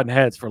because they were butting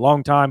heads for a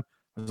long time.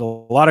 There's a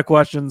lot of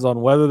questions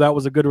on whether that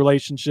was a good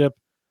relationship.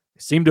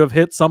 They seem to have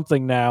hit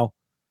something now.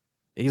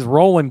 He's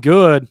rolling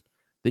good.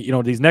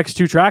 These next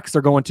 2 tracks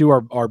they're going to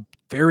are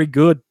very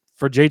good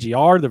for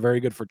JGR. They're very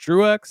good for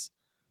Truex.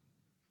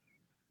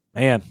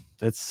 Man,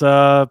 it's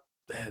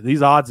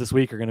these odds this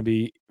week are going to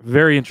be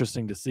very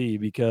interesting to see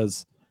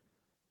because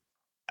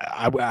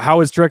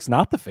how is Truex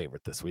not the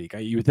favorite this week?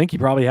 You would think he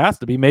probably has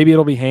to be. Maybe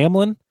it'll be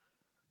Hamlin,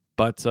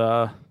 but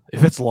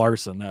if it's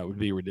Larson, that would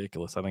be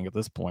ridiculous, I think, at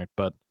this point.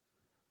 But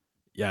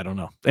yeah, I don't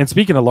know. And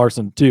speaking of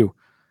Larson, too,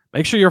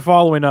 make sure you're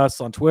following us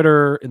on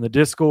Twitter, in the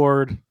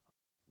Discord.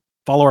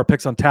 Follow our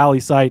picks on Tally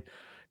site,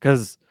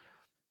 because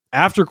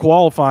after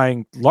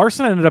qualifying,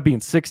 Larson ended up being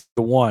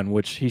 6-1,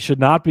 which he should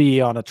not be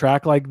on a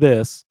track like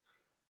this.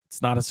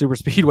 It's not a super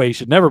speedway. He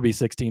should never be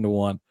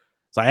 16-1.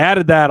 So I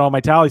added that on my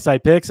Tally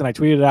site picks, and I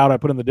tweeted it out. I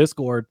put in the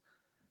Discord.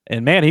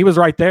 And, man, he was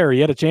right there. He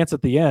had a chance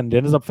at the end.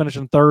 Ended up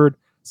finishing 3rd,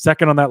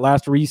 2nd on that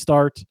last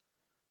restart.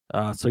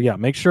 So, yeah,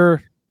 make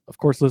sure, of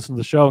course, listen to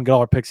the show and get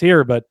all our picks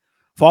here. But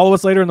follow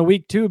us later in the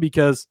week, too,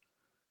 because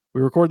we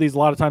record these a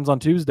lot of times on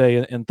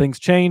Tuesday, and things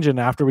change. And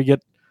after we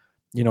get,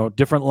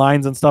 different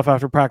lines and stuff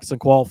after practice and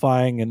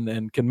qualifying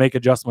and can make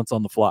adjustments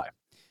on the fly.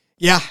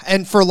 Yeah,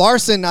 and for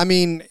Larson, I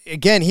mean,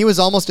 again, he was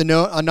almost a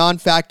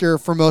non-factor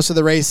for most of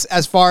the race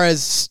as far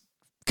as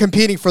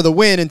competing for the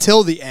win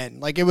until the end.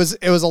 Like it was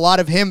a lot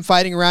of him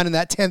fighting around in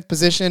that 10th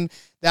position,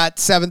 that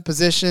 7th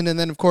position, and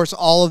then of course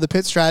all of the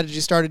pit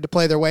strategies started to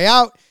play their way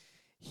out.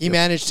 He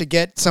managed to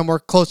get somewhere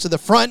close to the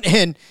front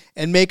and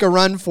make a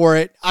run for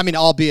it. I mean,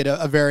 albeit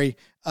a very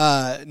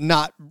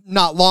not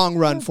long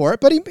run for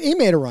it, but he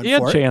made a run for it. He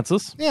had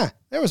chances. Yeah,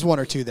 there was 1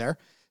 or 2 there.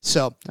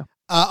 So,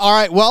 all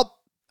right, well,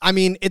 I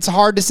mean, it's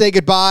hard to say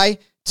goodbye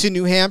to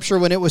New Hampshire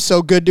when it was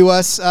so good to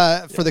us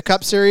for the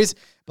Cup Series.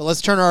 But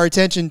let's turn our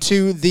attention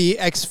to the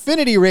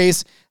Xfinity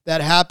race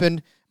that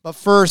happened. But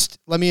first,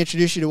 let me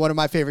introduce you to one of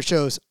my favorite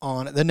shows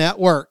on the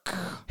network.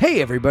 Hey,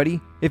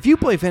 everybody. If you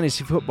play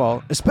fantasy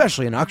football,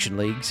 especially in auction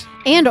leagues,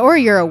 or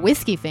you're a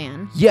whiskey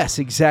fan. Yes,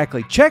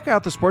 exactly. Check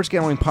out the Sports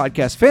Gambling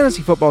Podcast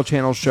Fantasy Football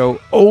Channel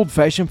show, Old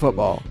Fashioned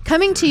Football.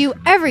 Coming to you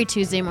every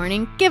Tuesday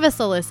morning, give us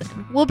a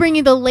listen. We'll bring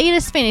you the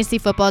latest fantasy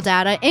football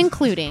data,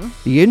 including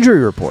the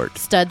injury report,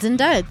 studs and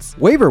duds,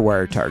 waiver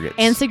wire targets,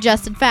 and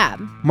suggested fab.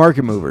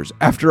 Market movers.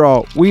 After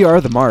all, we are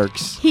the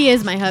Marks. He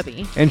is my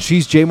hubby. And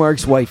she's J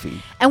Mark's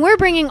wifey. And we're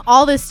bringing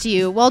all this to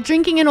you while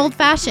drinking an old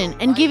fashioned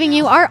and giving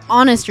you our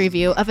honest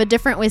review of a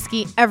different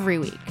whiskey every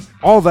week.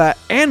 All that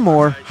and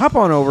more, hop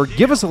on over,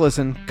 give us a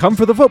listen, come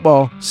for the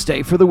football,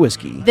 stay for the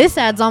whiskey. This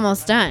ad's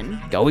almost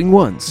done. Going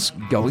once,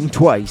 going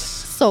twice.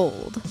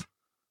 Sold.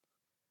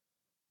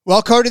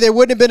 Well, Cody, there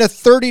wouldn't have been a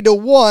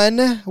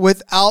 30-1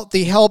 without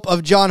the help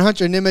of John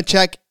Hunter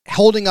Nemechek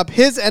holding up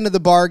his end of the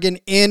bargain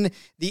in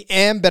the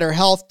Am Better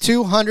Health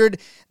 200,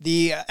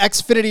 the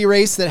Xfinity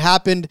race that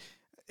happened.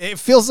 It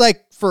feels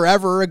like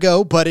forever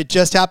ago, but it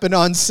just happened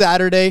on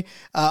Saturday.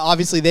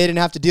 Obviously, they didn't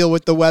have to deal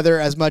with the weather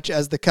as much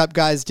as the Cup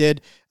guys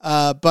did.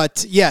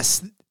 But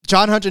yes,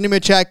 John Hunter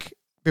Nemechek,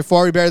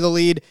 before we bear the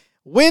lead,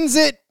 wins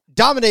it,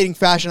 dominating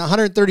fashion.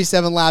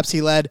 137 laps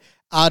he led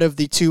out of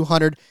the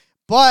 200.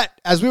 But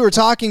as we were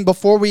talking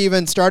before we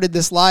even started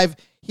this live,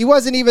 he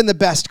wasn't even the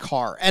best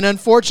car. And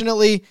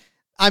unfortunately,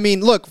 I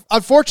mean, look,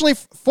 fortunately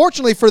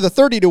for the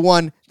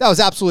 30-1, that was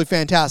absolutely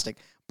fantastic.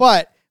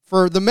 But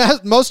for the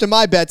most of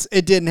my bets,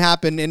 it didn't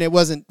happen, and it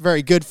wasn't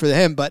very good for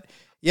him. But,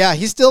 yeah,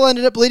 he still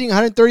ended up leading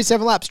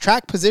 137 laps.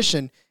 Track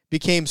position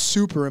became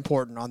super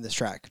important on this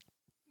track.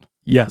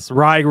 Yes,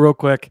 Rye, real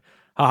quick.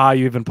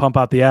 You even pump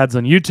out the ads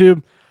on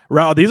YouTube.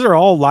 Rod, these are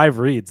all live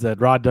reads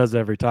that Rod does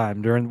every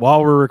time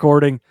while we're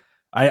recording.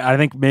 I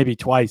think maybe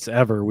twice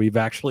ever we've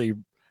actually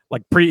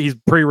he's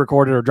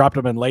pre-recorded or dropped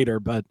them in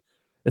later, but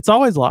it's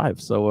always live.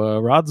 So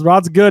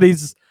Rod's good.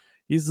 He's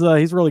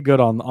really good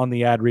on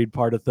the ad read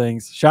part of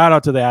things. Shout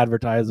out to the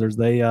advertisers.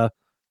 They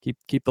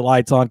keep the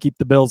lights on, keep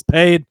the bills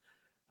paid,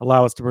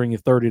 allow us to bring you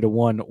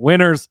 30-1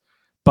 winners.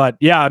 But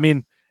yeah, I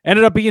mean,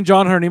 ended up being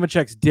John Hunter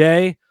Nemechek's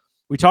day.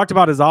 We talked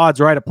about his odds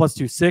right at plus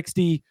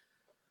 260.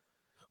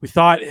 We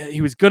thought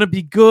he was going to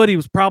be good. He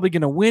was probably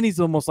going to win. He's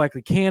the most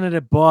likely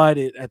candidate, but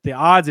at the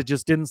odds, it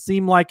just didn't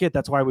seem like it.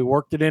 That's why we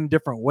worked it in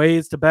different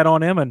ways to bet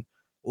on him. And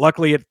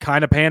luckily, it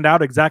kind of panned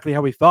out exactly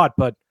how we thought.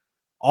 But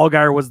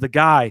Allgaier was the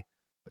guy.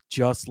 But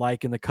just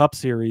like in the Cup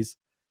Series,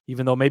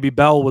 even though maybe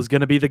Bell was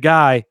going to be the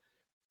guy,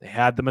 they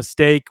had the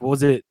mistake.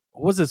 What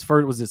was his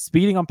first? Was it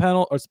speeding on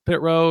pit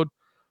road,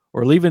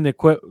 or leaving the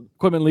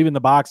equipment leaving the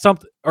box?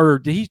 Something, or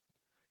did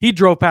he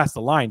drove past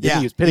the line? Didn't he?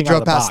 He was pitting out of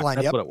the box.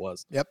 That's what it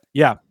was. Yep.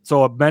 Yeah.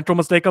 So a mental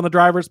mistake on the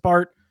driver's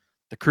part.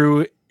 The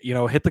crew,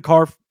 hit the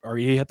car, or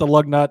he hit the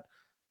lug nut,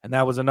 and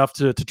that was enough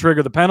to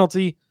trigger the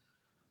penalty.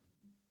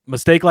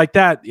 Mistake like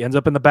that, he ends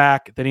up in the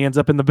back. Then he ends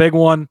up in the big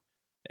one,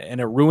 and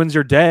it ruins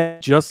your day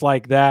just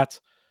like that.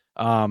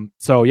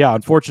 So yeah,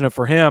 unfortunate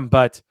for him,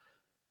 but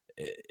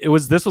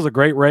this was a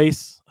great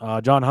race.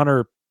 John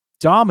Hunter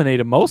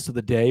dominated most of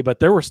the day, but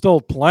there were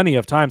still plenty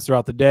of times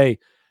throughout the day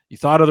you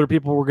thought other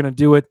people were going to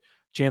do it.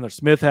 Chandler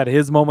Smith had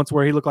his moments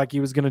where he looked like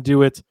he was going to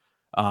do it.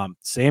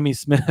 Sammy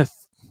Smith,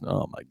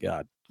 oh my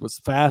God, was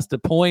fast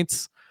at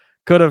points.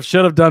 Should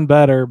have done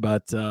better,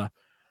 but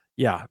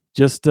yeah,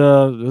 just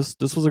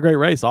this was a great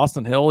race.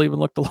 Austin Hill even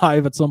looked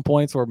alive at some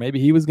points where maybe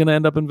he was going to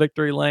end up in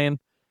victory lane.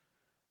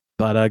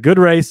 But a good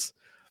race.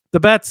 The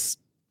bets,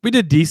 we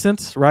did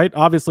decent, right?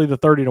 Obviously, the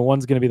 30-1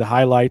 is going to be the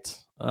highlight.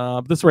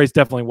 This race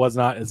definitely was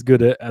not as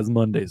good as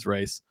Monday's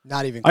race.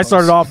 Not even close. I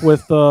started off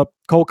with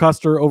Cole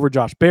Custer over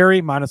Josh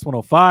Berry, minus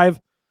 105.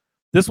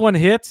 This one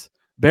hit.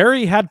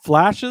 Berry had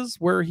flashes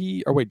where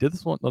did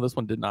this one? No, this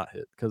one did not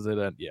hit because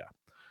yeah.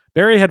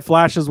 Berry had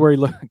flashes where he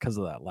looked because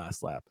of that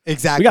last lap.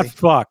 Exactly. We got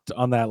fucked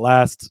on that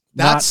last.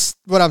 That's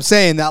what I'm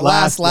saying. That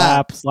last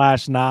lap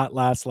 / not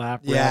last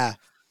lap. Yeah. Right?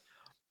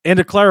 And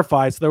to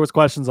clarify, so there was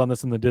questions on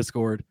this in the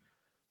Discord.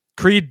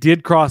 Creed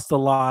did cross the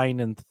line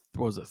in,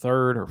 was it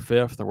third or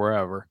fifth or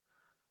wherever,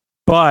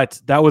 but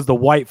that was the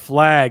white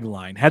flag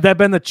line. Had that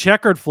been the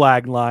checkered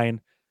flag line,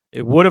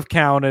 it would have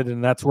counted,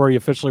 and that's where he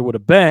officially would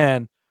have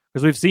been.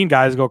 Because we've seen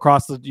guys go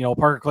across the,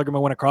 Parker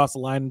Kligerman went across the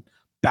line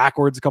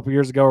backwards a couple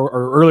years ago,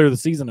 or earlier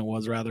this season it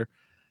was rather.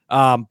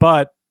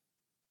 But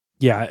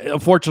yeah,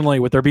 unfortunately,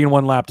 with there being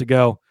one lap to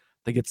go,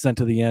 they get sent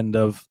to the end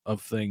of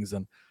things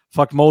and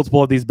fucked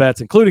multiple of these bets,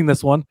 including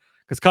this one,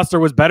 because Custer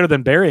was better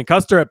than Berry, and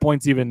Custer at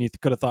points even you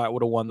could have thought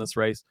would have won this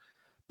race.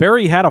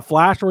 Berry had a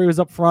flash where he was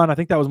up front. I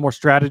think that was more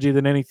strategy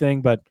than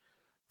anything, but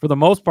for the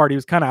most part, he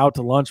was kind of out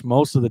to lunch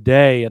most of the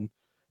day, and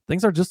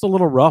things are just a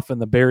little rough in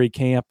the Berry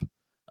camp.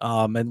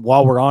 And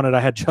while we're on it,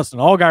 I had Justin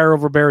Allgaier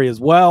over Berry as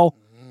well.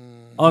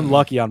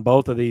 Unlucky on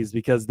both of these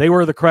because they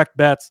were the correct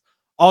bets.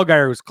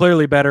 Allgaier was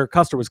clearly better.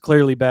 Custer was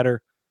clearly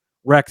better.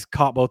 Rex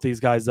caught both these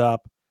guys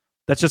up.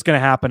 That's just going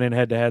to happen in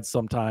head-to-head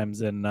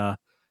sometimes, and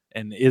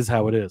is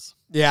how it is.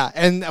 Yeah,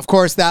 and of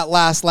course, that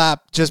last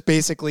lap just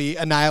basically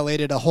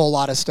annihilated a whole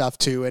lot of stuff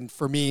too. And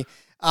for me,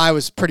 I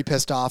was pretty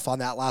pissed off on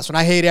that last one.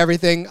 I hate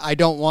everything. I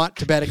don't want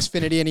to bet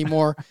Xfinity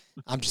anymore.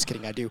 I'm just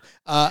kidding. I do.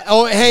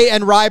 Hey,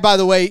 and Rye, by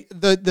the way,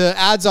 the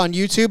ads on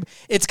YouTube,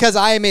 it's because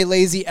I am a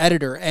lazy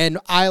editor, and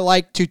I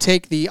like to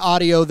take the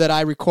audio that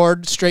I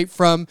record straight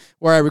from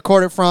where I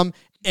record it from,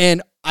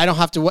 and I don't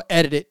have to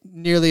edit it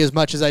nearly as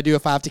much as I do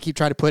if I have to keep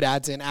trying to put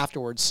ads in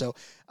afterwards. So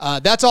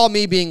that's all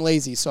me being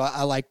lazy. So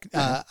I like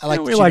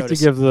we like to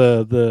give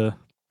the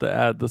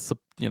ad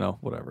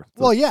whatever.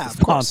 The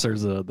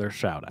sponsors their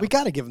shout out. We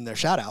got to give them their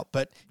shout out.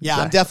 But yeah,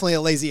 exactly. I'm definitely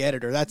a lazy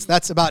editor.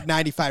 That's about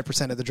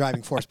 95% of the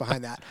driving force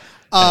behind that.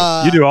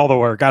 Hey, you do all the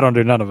work. I don't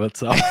do none of it.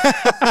 So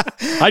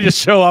I just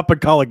show up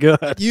and call it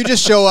good. You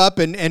just show up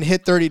and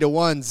hit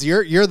 30-1s.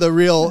 You're the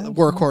real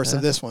workhorse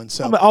of this one.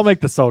 So I'll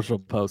make the social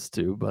post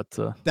too. But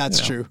that's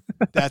true.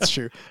 That's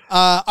true.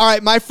 All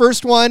right, my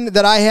first one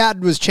that I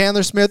had was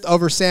Chandler Smith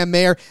over Sam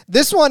Mayer.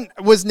 This one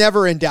was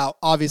never in doubt,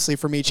 obviously,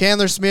 for me.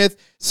 Chandler Smith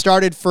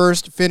started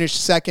first,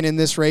 finished second in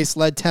this race,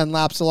 led 10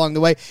 laps along the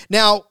way.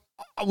 Now,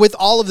 with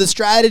all of the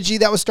strategy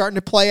that was starting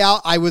to play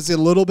out, I was a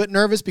little bit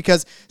nervous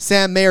because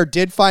Sam Mayer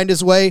did find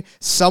his way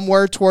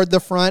somewhere toward the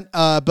front,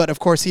 but of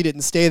course he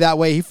didn't stay that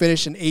way. He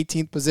finished in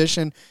 18th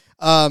position.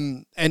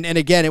 And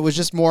again, it was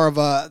just more of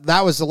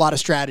that was a lot of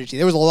strategy.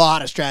 There was a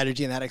lot of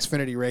strategy in that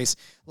Xfinity race.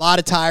 A lot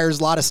of tires,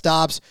 a lot of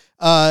stops,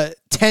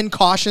 10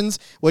 cautions,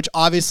 which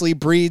obviously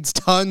breeds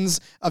tons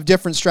of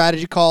different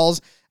strategy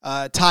calls.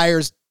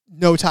 Tires,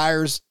 no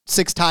tires,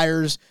 6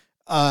 tires,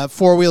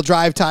 4-wheel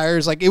drive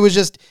tires. Like it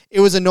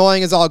was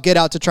annoying as all get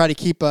out to try to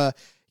keep a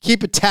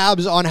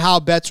tabs on how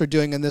bets are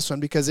doing in this one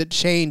because it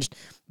changed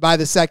by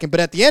the second. But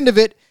at the end of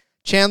it,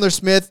 Chandler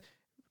Smith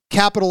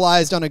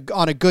capitalized on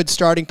a good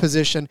starting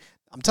position.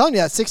 I'm telling you,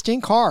 that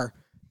 16 car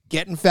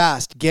getting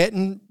fast,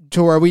 getting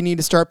to where we need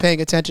to start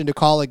paying attention to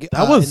Kaulig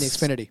That was in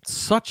the Xfinity.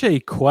 Such a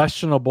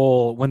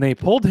questionable when they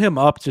pulled him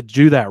up to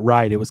do that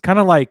right. It was kind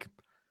of like,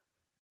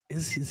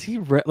 is he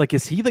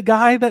is he the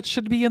guy that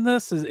should be in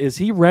this? Is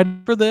he ready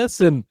for this?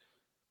 And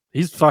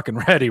he's fucking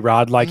ready,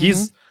 Rod. Like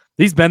he's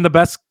been the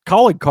best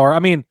Kaulig car. I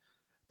mean,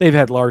 they've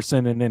had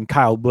Larson and then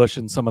Kyle Busch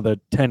in some of the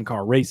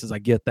 10-car races. I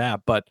get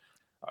that, but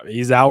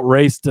he's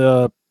outraced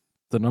the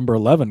number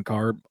 11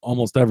 car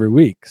almost every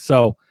week.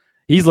 So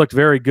he's looked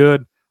very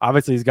good.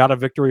 Obviously, he's got a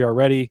victory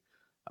already.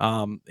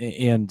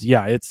 And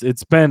yeah,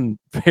 it's been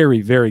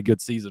very, very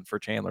good season for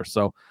Chandler.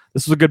 So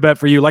this was a good bet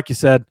for you. Like you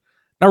said,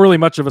 not really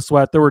much of a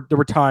sweat. There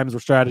were times where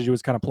strategy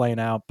was kind of playing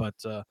out, but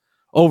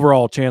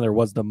overall, Chandler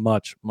was the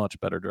much, much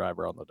better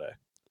driver on the day.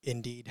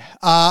 Indeed.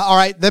 All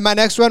right. Then my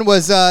next one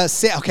was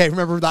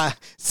remember that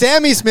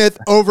Sammy Smith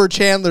over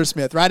Chandler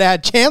Smith, right? I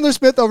had Chandler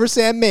Smith over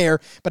Sam Mayer,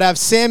 but I have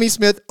Sammy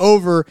Smith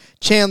over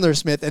Chandler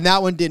Smith, and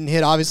that one didn't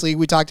hit. Obviously,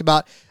 we talked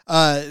about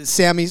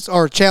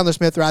Chandler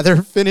Smith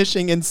rather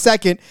finishing in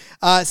second.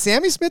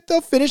 Sammy Smith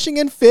though finishing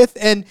in fifth.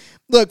 And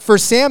look, for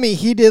Sammy,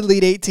 he did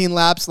lead 18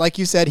 laps. Like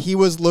you said, he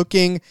was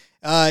looking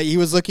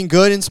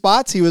good in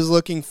spots. He was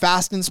looking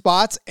fast in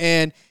spots,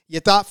 and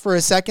you thought for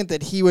a second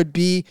that he would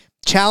be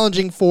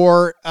challenging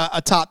for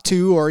a top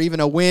two or even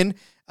a win.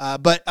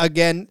 But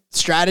again,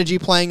 strategy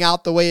playing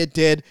out the way it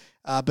did.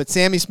 But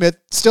Sammy Smith,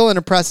 still an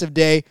impressive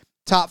day,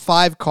 top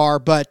 5 car,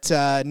 but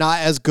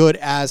not as good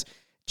as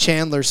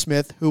Chandler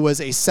Smith, who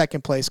was a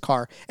second place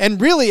car. And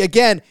really,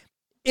 again,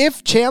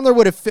 if Sammy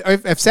would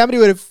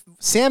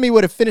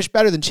have finished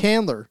better than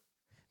Chandler,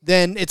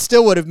 then it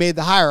still would have made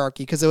the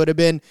hierarchy, because it would have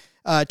been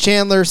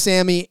Chandler,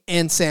 Sammy,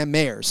 and Sam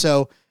Mayer.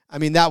 So, I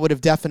mean, that would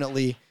have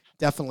definitely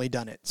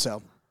done it.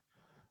 So,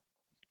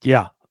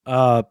 yeah.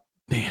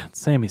 Man,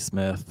 Sammy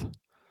Smith.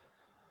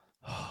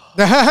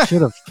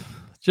 Should have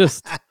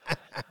just.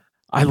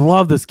 I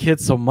love this kid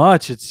so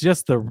much. It's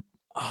just the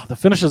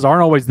finishes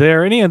aren't always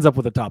there, and he ends up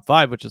with a top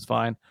 5, which is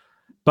fine.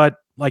 But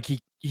like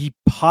he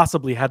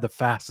possibly had the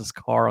fastest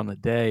car on the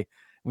day.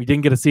 We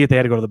didn't get to see it. They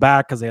had to go to the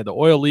back because they had the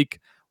oil leak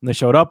when they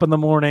showed up in the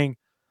morning.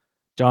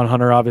 John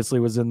Hunter obviously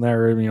was in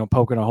there,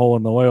 poking a hole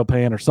in the oil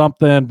pan or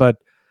something, but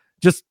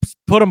just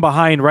put them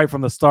behind right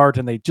from the start,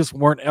 and they just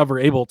weren't ever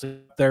able to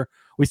get there.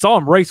 We saw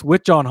him race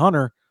with John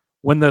Hunter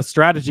when the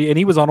strategy, and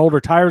he was on older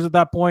tires at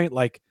that point.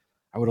 Like,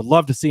 I would have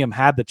loved to see him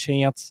had the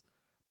chance,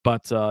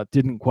 but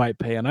didn't quite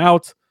pan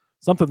out.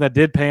 Something that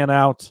did pan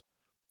out,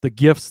 the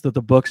gifts that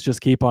the books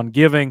just keep on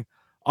giving.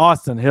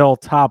 Austin Hill,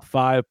 top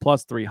 5,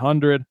 plus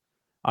 300.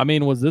 I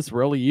mean, was this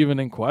really even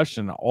in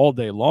question all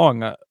day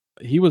long?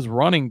 He was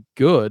running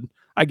good.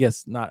 I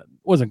guess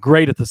wasn't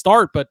great at the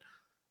start, but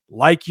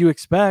like you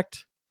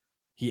expect,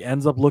 he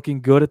ends up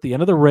looking good at the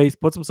end of the race,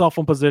 puts himself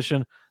in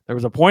position. There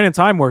was a point in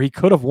time where he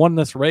could have won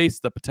this race.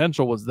 The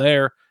potential was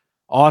there.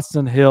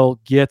 Austin Hill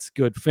gets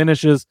good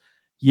finishes.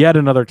 Yet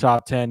another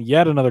top 10,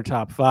 yet another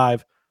top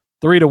 5.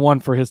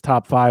 3-1 for his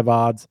top 5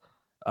 odds.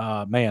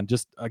 Man,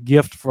 just a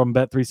gift from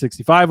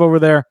Bet365 over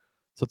there.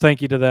 So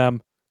thank you to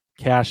them.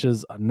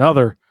 Cashes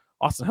another.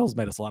 Austin Hill's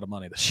made us a lot of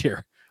money this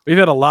year. We've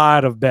had a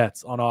lot of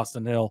bets on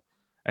Austin Hill,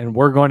 and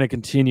we're going to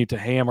continue to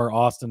hammer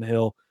Austin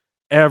Hill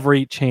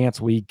every chance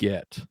we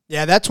get.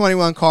 Yeah, that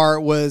 21 car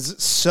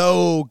was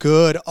so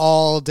good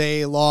all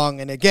day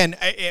long. And again,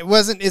 it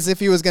wasn't as if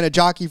he was going to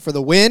jockey for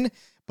the win,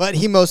 but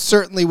he most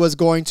certainly was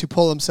going to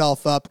pull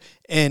himself up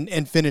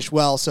and finish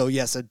well. So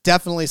yes, a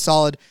definitely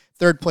solid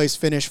third place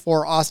finish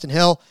for Austin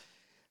Hill.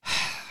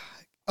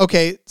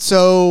 Okay,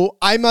 so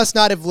I must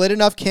not have lit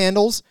enough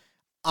candles.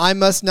 I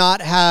must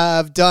not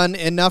have done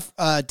enough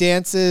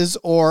dances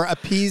or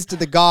appeased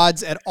the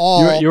gods at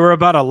all. You were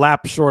about a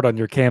lap short on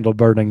your candle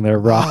burning there,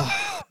 Rob.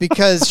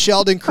 Because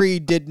Sheldon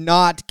Creed did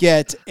not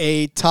get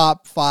a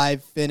top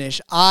 5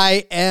 finish.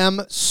 I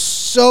am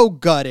so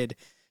gutted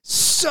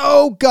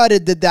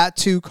that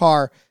 2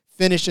 car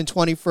finished in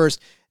 21st.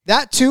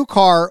 That 2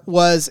 car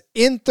was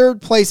in third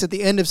place at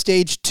the end of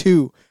stage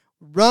 2,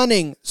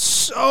 running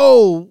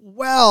so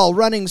well,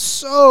 running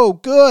so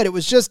good. It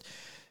was just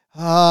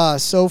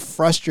so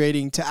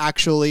frustrating to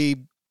actually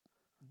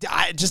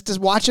just to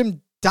watch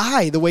him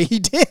die the way he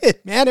did,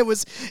 man. It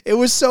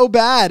was so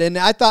bad. And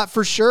I thought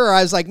for sure,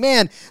 I was like,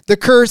 man, the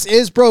curse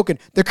is broken.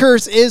 The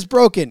curse is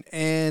broken.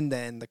 And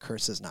then the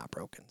curse is not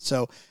broken.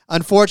 So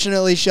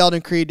unfortunately,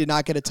 Sheldon Creed did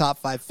not get a top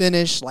 5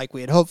 finish like we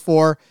had hoped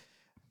for.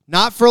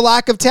 Not for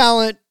lack of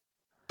talent,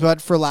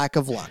 but for lack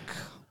of luck.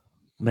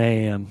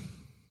 Man,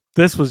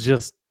 this was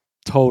just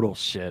total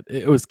shit.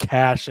 It was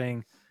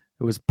cashing.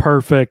 It was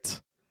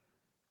perfect.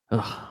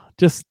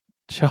 Just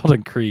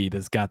Sheldon Creed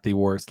has got the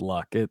worst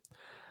luck.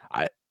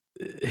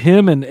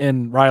 Him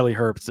and Riley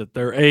Herbst,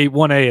 they're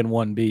 1A and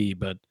 1B,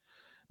 but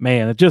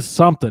man, it's just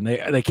something.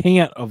 They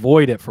can't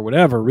avoid it for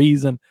whatever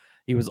reason.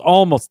 He was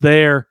almost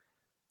there.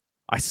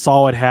 I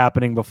saw it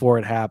happening before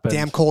it happened.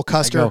 Damn Cole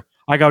Custer.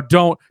 I go,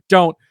 don't.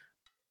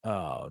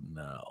 Oh,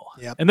 no.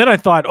 Yep. And then I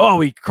thought,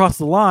 we crossed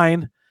the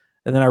line.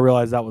 And then I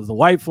realized that was the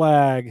white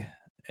flag,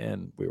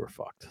 and we were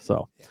fucked.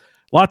 So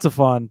Lots of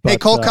fun. But, hey,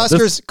 Cole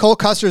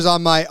Custer's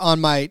on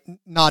my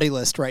naughty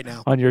list right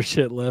now. On your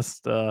shit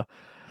list.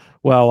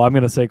 Well, I'm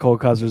going to say Cole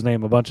Custer's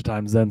name a bunch of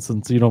times then,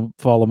 since you don't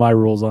follow my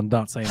rules on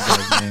not saying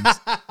those names.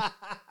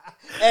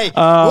 Hey,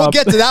 we'll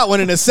get to that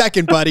one in a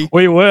second, buddy.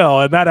 We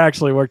will, and that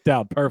actually worked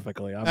out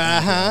perfectly.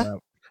 How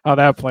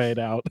that played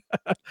out.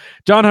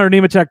 John Hunter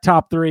Nemechek,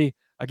 top 3.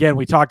 Again,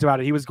 we talked about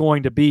it. He was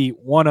going to be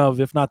one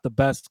of, if not the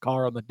best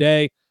car on the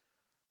day.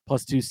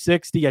 Plus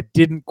 260. I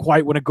didn't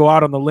quite want to go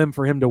out on the limb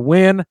for him to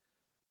win,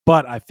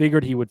 but I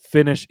figured he would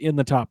finish in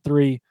the top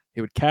 3.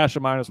 He would cash a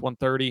minus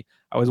 130.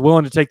 I was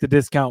willing to take the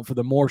discount for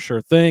the more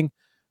sure thing.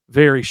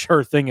 Very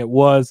sure thing it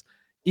was.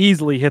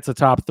 Easily hits a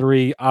top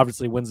 3.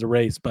 Obviously wins the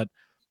race, but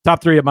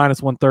top 3 at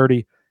minus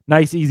 130.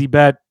 Nice, easy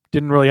bet.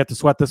 Didn't really have to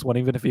sweat this one,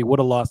 even if he would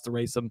have lost the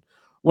race in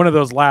one of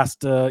those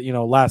last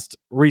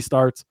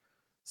restarts.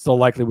 Still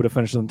likely would have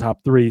finished in the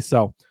top 3.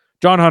 So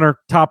John Hunter,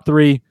 top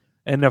 3.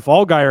 And if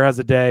Allgaier has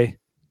a day,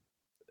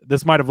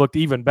 this might have looked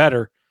even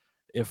better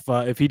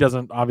if he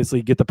doesn't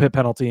obviously get the pit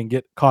penalty and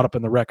get caught up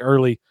in the wreck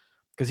early,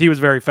 because he was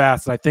very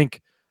fast. And I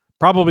think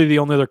probably the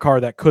only other car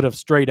that could have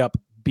straight up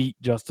beat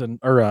John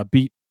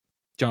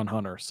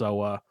Hunter.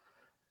 So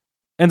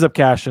ends up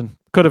cashing.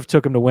 Could have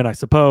took him to win, I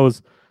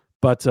suppose,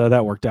 but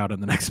that worked out in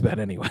the next bet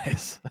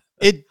anyways.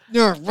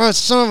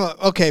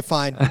 Okay,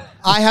 fine.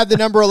 I had the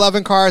number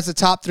 11 car as the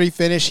top 3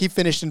 finish. He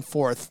finished in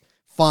 4th.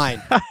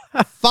 Fine.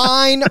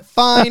 Fine.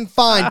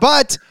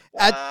 But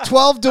at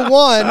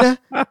 12-1,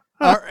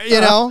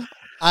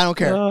 I don't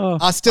care.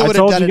 I still would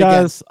have done it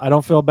again. I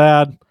don't feel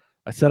bad.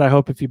 I said, I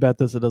hope if you bet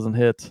this, it doesn't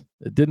hit.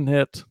 It didn't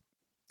hit.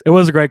 It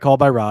was a great call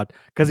by Rod,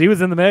 because he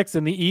was in the mix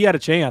and he had a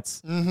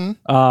chance.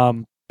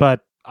 Mm-hmm. But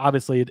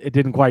obviously it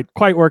didn't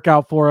quite work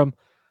out for him.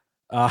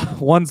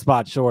 One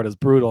spot short is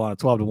brutal on a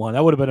 12-1.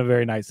 That would have been a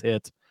very nice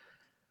hit.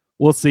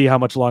 We'll see how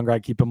much longer I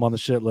keep him on the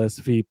shit list.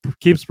 If he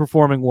keeps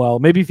performing well,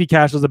 maybe if he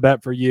cashes a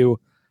bet for you,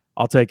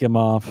 I'll take him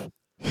off.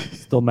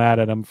 Still mad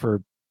at him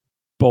for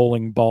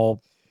bowling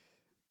ball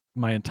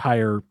my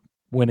entire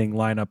winning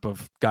lineup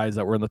of guys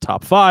that were in the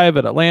top 5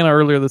 at Atlanta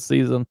earlier this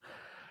season.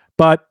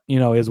 But,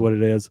 is what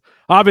it is.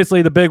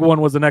 Obviously, the big one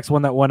was the next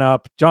one that went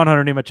up. John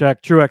Hunter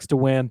Nemechek, Truex to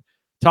win.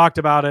 Talked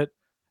about it.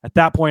 At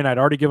that point, I'd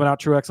already given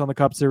out Truex on the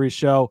Cup Series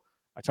show.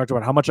 I talked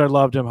about how much I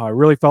loved him, how I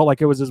really felt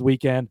like it was his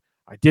weekend.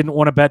 I didn't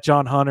want to bet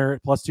John Hunter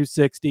at plus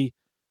 260. I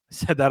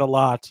said that a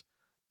lot.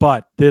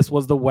 But this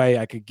was the way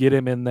I could get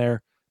him in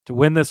there to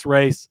win this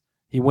race.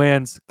 He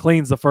wins,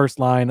 cleans the first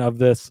line of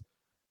this.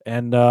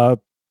 And,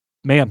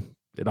 man,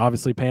 it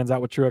obviously pans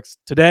out with Truex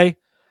today.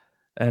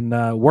 And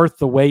worth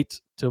the wait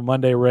to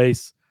Monday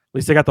race. At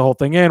least they got the whole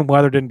thing in.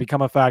 Weather didn't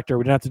become a factor.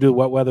 We didn't have to do the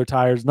wet weather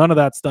tires. None of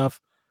that stuff.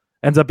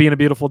 Ends up being a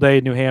beautiful day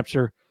in New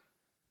Hampshire.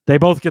 They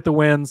both get the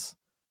wins.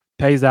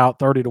 Pays out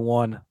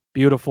 30-1.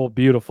 Beautiful,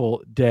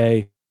 beautiful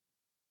day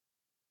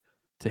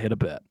to hit a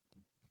bet.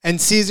 And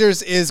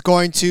Caesars is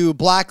going to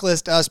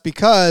blacklist us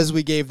because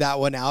we gave that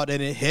one out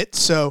and it hit.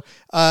 So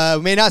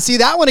we may not see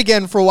that one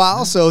again for a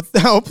while. So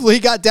hopefully he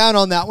got down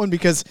on that one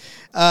because,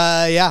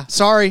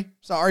 sorry,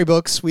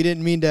 books. We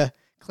didn't mean to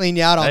clean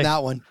you out on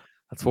that one.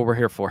 That's what we're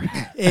here for.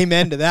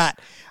 Amen to that.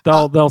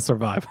 They'll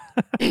survive.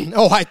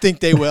 I think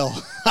they will.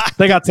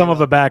 They got some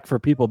of it back for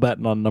people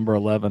betting on number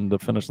 11 to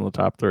finish in the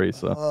top 3.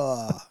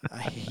 So I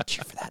hate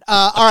you for that.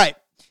 All right.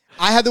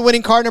 I had the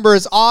winning car number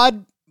as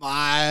odd.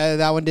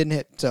 That one didn't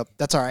hit, so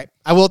that's all right.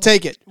 I will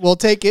take it. We'll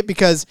take it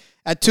because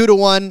at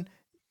 2-1,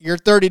 your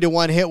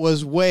 30-1 hit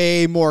was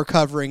way more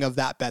covering of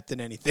that bet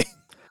than anything.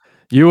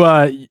 You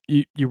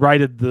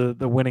righted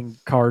the winning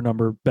car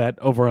number bet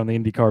over on the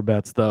IndyCar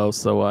bets though,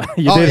 so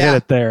you did hit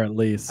it there at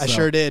least. So. I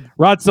sure did.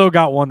 Rod still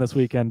got one this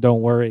weekend.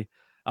 Don't worry.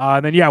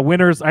 And then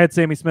winners. I had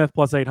Sammy Smith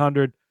plus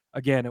 800.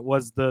 Again, it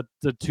was the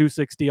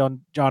 260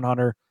 on John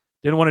Hunter.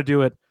 Didn't want to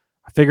do it.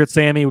 I figured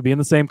Sammy would be in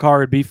the same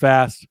car. It'd be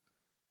fast.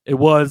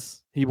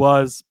 He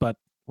was, but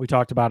we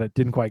talked about it.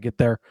 Didn't quite get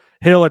there.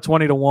 Hill at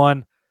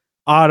 20-1.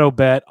 Auto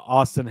bet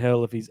Austin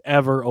Hill if he's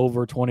ever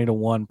over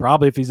 20-1.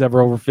 Probably if he's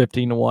ever over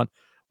 15-1.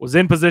 Was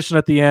in position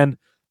at the end.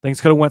 Things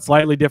could have went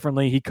slightly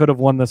differently. He could have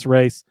won this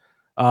race.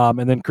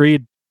 And then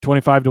Creed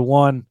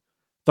 25-1,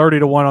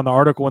 30-1 on the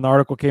article. When the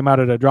article came out,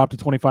 it had dropped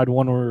to 25-1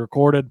 when we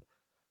recorded.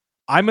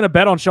 I'm going to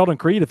bet on Sheldon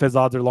Creed if his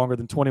odds are longer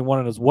than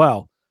 21 as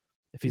well.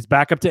 If he's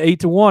back up to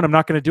 8-1, I'm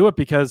not going to do it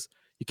because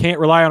you can't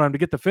rely on him to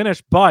get the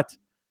finish, but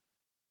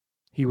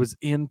he was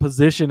in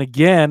position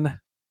again.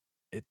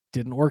 It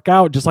didn't work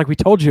out, just like we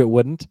told you it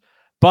wouldn't.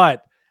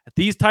 But at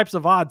these types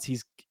of odds,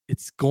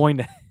 it's going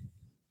to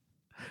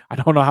I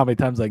don't know how many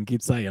times I can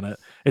keep saying it.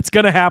 It's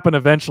going to happen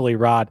eventually,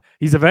 Rod.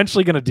 He's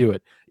eventually going to do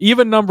it.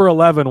 Even number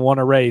 11 won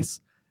a race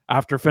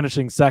after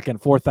finishing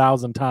second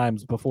 4,000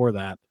 times before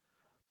that.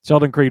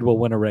 Sheldon Creed will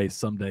win a race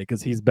someday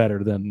because he's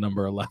better than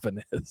number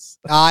 11 is.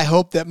 I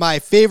hope that my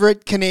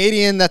favorite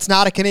Canadian that's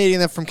not a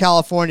Canadian that's from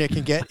California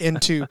can get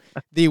into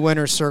the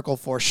winner's circle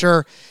for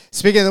sure.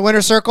 Speaking of the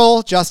winner's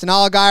circle, Justin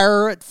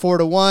Allgaier at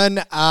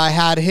 4-1. I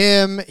had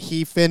him.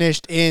 He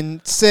finished in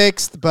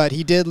 6th, but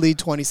he did lead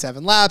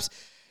 27 laps.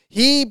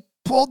 He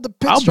pulled the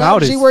pit How about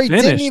strategy his where he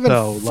didn't finish, even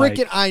though?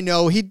 freaking. I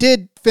know he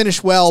did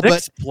finish well,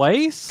 but Sixth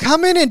place.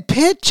 come in and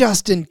pit,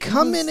 Justin.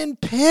 Come in and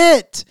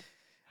pit.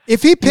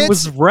 If he pits, He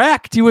was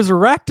wrecked. He was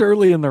wrecked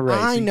early in the race.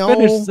 I He know.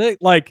 finished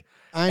sixth. Like,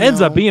 I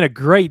ends up know. being a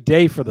great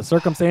day for the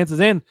circumstances,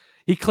 and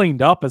he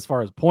cleaned up as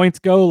far as points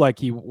go. Like,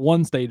 he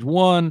won stage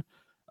 1.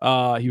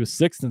 He was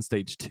 6th in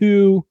stage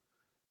 2,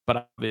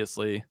 but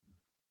obviously,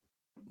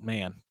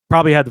 man,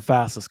 probably had the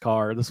fastest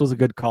car. This was a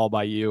good call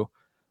by you.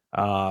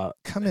 Come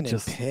in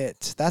and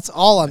pit. That's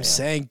all I'm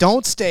saying.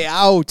 Don't stay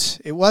out.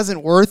 It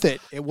wasn't worth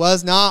it. It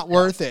was not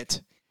worth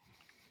it.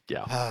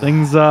 Yeah,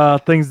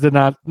 things did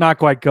not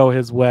quite go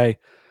his way.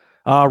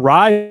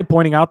 Rye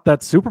pointing out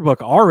that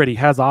Superbook already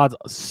has odds.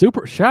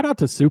 Shout out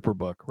to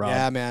Superbook, Rob.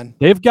 Yeah, man.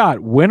 They've got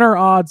winner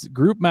odds,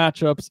 group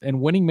matchups,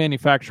 and winning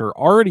manufacturer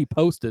already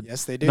posted.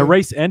 Yes, they do. The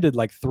race ended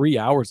like 3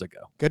 hours ago.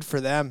 Good for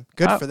them.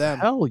 Good for them.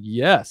 Hell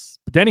yes.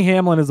 Denny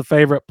Hamlin is a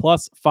favorite,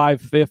 plus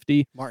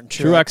 550. Martin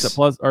Truex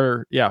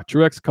at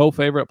Truex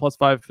co-favorite, plus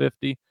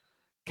 550.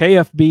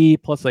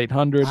 KFB plus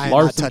 800.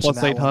 Larson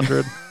plus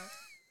 800.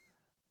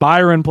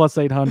 Byron plus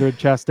 800,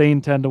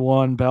 Chastain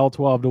 10-1, Bell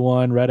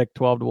 12-1, Reddick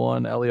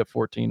 12-1, Elliott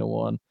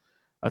 14-1.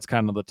 That's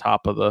kind of the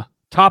top of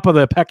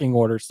the pecking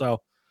order.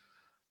 So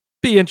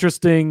be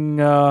interesting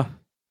to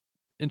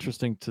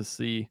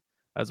see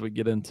as we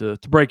get into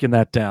breaking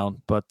that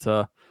down.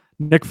 But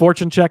Nick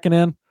Fortune checking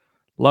in,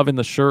 loving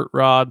the shirt,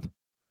 Rod.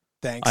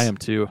 Thanks. I am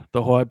too.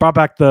 I brought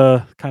back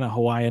the kind of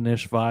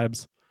Hawaiian-ish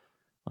vibes.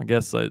 I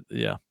guess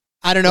yeah.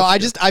 I don't know. I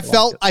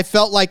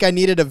felt like I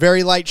needed a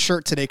very light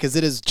shirt today because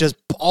it is just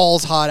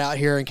balls hot out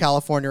here in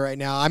California right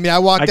now. I mean, I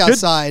walked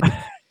outside.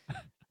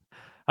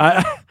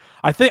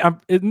 I think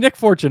Nick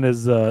Fortune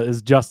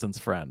is Justin's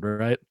friend,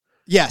 right?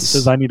 Yes. He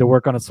says I need to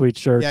work on a sweet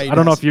shirt. Yeah, I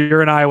don't know if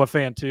you're an Iowa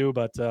fan too,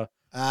 but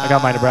I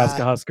got my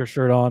Nebraska Husker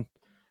shirt on.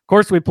 Of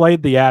course, we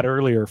played the ad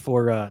earlier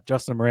for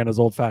Justin Miranda's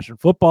Old Fashioned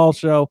Football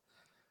Show.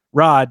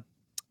 Rod,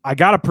 I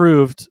got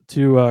approved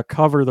to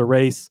cover the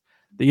race,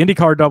 the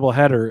IndyCar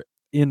doubleheader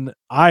in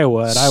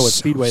Iowa at Iowa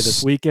Speedway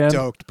this weekend.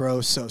 Stoked, bro.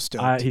 So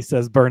stoked. He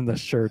says burn the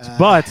shirts.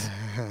 But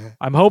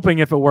I'm hoping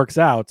if it works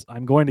out,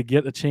 I'm going to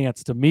get a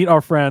chance to meet our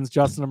friends,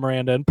 Justin and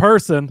Miranda, in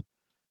person,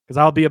 because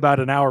I'll be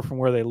about an hour from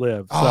where they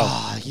live. So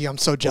yeah, I'm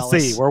so jealous.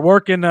 We'll see. We're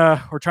working.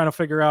 We're trying to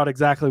figure out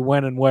exactly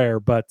when and where,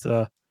 but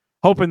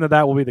hoping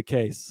that will be the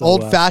case. So,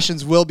 Old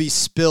Fashions will be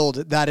spilled.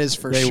 That is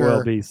for sure. They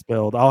will be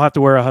spilled. I'll have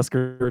to wear a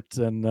Husker shirt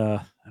and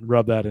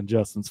rub that in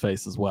Justin's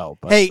face as well.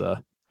 But, hey,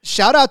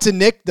 shout out to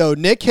Nick, though.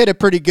 Nick hit a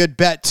pretty good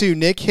bet, too.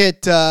 Nick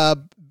hit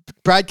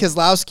Brad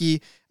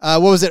Keselowski.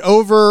 What was it?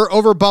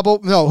 Over Bubble?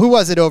 No, who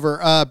was it over?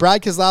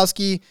 Brad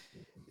Keselowski.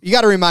 You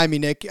got to remind me,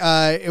 Nick.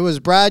 It was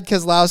Brad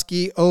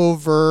Keselowski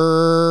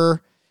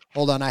over...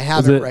 Hold on, I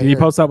have it right here. Did he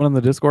post that one in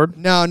the Discord?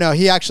 No.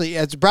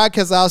 It's Brad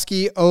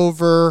Keselowski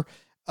over...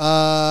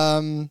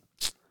 oh,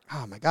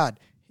 my God.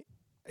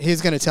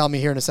 He's going to tell me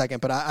here in a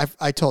second, but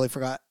I totally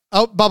forgot.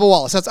 Oh, Bubba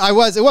Wallace. It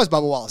was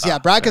Bubba Wallace. Yeah,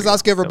 Brad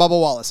Keselowski over Bubba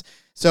Wallace.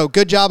 So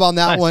good job on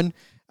that one.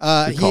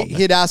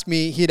 He had asked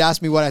me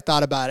what I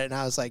thought about it, and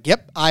I was like,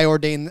 "Yep, I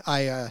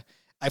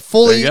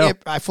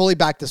fully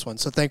backed this one."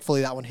 So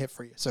thankfully that one hit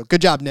for you. So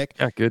good job, Nick.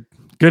 Yeah, good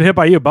hit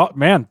by you.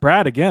 Man,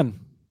 Brad again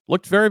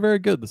looked very, very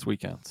good this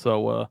weekend.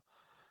 So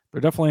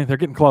they're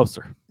getting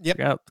closer. Yep,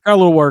 got a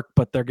little work,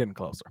 but they're getting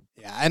closer.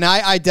 Yeah, and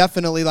I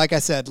definitely, like I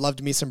said,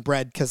 loved me some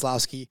Brad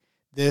Keselowski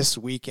this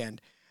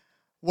weekend.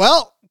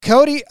 Well,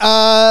 Cody,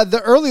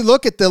 the early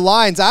look at the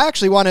lines. I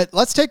actually want to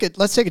let's take it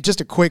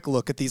just a quick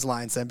look at these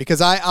lines then,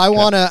 because I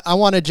want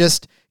to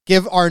just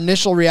give our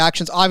initial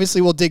reactions.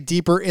 Obviously, we'll dig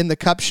deeper in the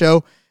Cup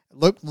show.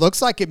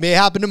 Looks like it may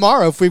happen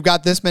tomorrow if we've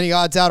got this many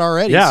odds out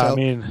already. Yeah, so. I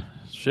mean,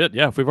 shit.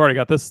 Yeah, if we've already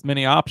got this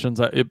many options,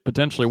 it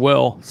potentially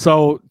will.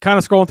 So, kind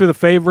of scrolling through the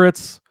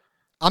favorites.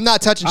 I'm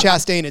not touching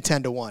Chastain at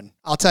 10-1.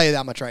 I'll tell you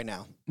that much right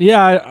now.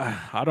 Yeah,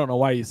 I don't know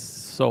why he's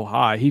so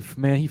high. He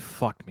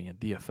fucked me in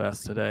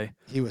DFS today.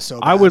 He was so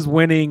bad. I was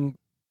winning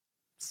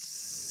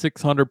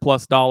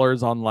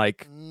 $600+ on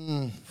like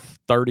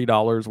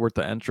 $30 worth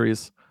of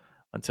entries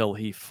until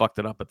he fucked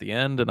it up at the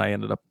end, and I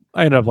ended up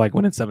like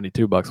winning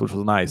 $72, which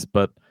was nice,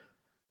 but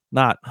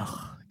not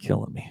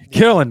killing me,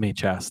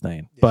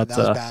 Chastain. Yeah, but that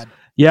was bad.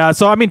 Yeah,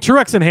 so I mean,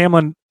 Truex and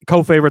Hamlin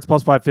co-favorites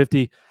plus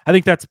 550. I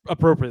think that's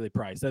appropriately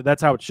priced.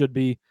 That's how it should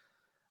be.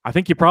 I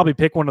think you probably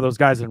pick one of those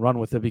guys and run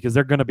with it because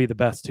they're going to be the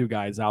best two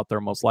guys out there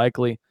most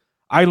likely.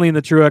 I lean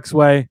the Truex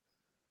way.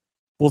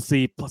 We'll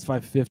see. Plus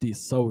 550 is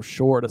so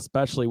short,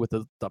 especially with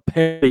the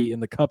parity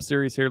in the Cup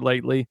Series here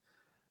lately.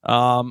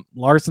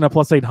 Larson at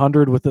plus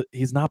 800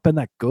 he's not been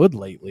that good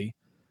lately.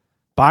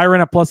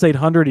 Byron at plus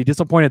 800. He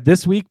disappointed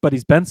this week, but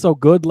he's been so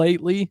good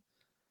lately.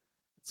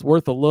 It's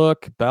worth a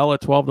look. Bell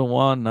at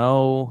 12-1.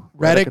 No.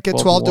 Reddick at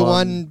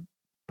 12-1.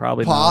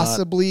 Probably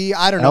possibly. Not.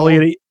 I don't know.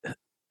 Elliott,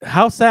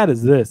 how sad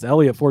is this?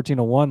 Elliott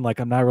 14-1. Like,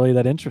 I'm not really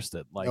that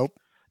interested. Like, nope.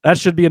 That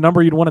should be a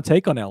number you'd want to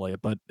take on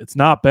Elliott, but it's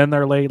not been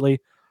there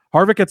lately.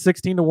 Harvick at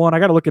 16-1. I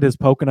got to look at his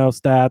Pocono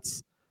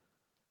stats.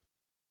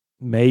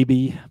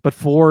 Maybe. But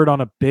Ford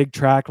on a big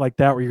track like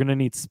that where you're going to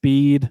need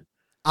speed.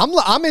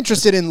 I'm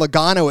interested in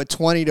Logano at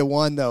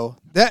 20-1 though.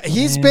 That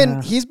he's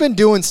been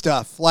doing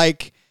stuff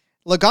like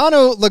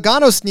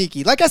Logano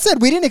sneaky. Like I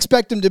said, we didn't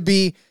expect him to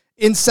be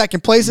in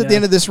second place at the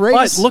end of this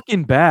race. But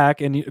looking back,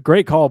 and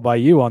great call by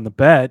you on the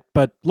bet,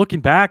 but looking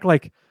back,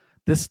 like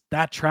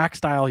that track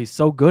style he's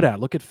so good at.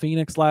 Look at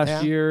Phoenix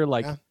last year.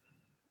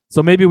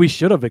 So maybe we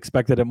should have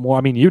expected it more.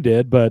 I mean, you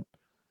did, but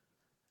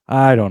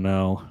I don't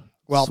know.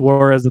 Well,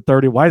 Suarez at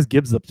 30. Why is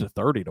Gibbs up to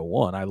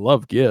 30-1? I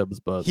love Gibbs,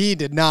 but he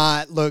did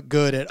not look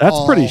good at all.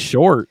 That's pretty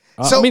short.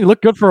 So, I mean, he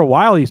looked good for a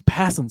while. He's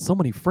passing so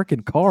many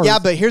freaking cars. Yeah,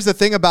 but here's the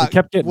thing about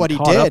what he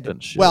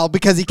did. Well,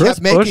 because he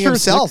kept making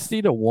himself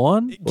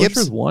 60-1.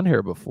 Gibbs won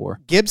here before.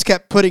 Gibbs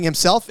kept putting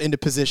himself into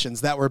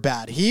positions that were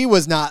bad. He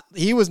was not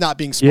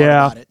being smart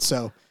about it.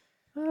 So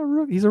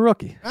he's a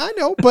rookie. I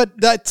know, but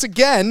that's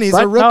again, he's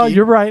a rookie. No,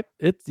 you're right.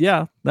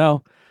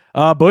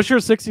 Buescher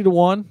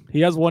 60-1.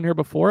 He has won here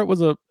before. It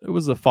was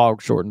a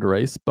fog shortened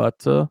race, but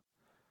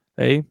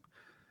hey,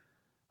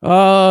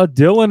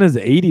 Dylan is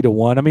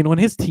 80-1. I mean, when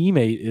his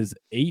teammate is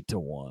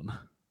 8-1,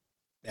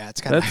 yeah, it's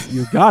kind of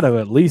you got to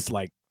at least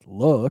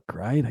look,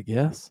 right? I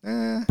guess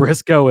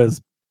Briscoe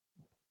is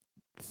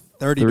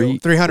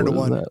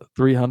 300-1.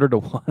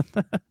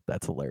 300-1.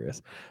 That's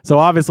hilarious. So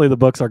obviously the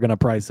books are going to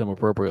price him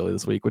appropriately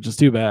this week, which is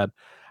too bad.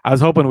 I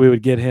was hoping we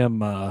would get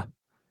him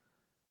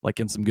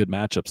in some good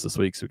matchups this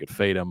week so we could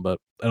fade him, but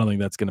I don't think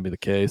that's going to be the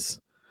case.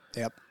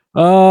 Yep.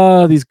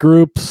 These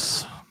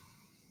groups,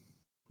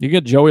 you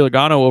get Joey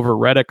Logano over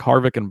Reddick,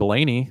 Harvick, and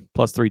Blaney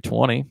plus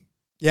 320.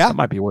 Yeah, that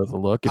might be worth a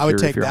look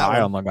if you're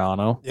high on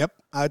Logano. Yep,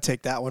 I would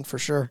take that one for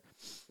sure.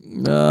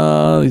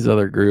 These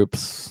other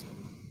groups.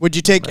 Would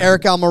you take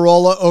Eric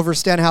Almirola over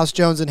Stenhouse,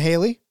 Jones, and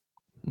Haley?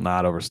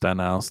 Not over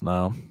Stenhouse,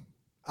 no.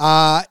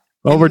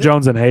 Over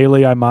Jones and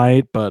Haley, I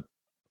might, but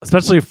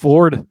especially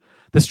Ford.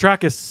 This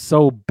track is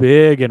so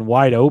big and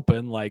wide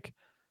open. Like,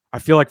 I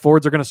feel like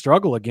Fords are going to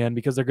struggle again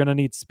because they're going to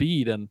need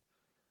speed, and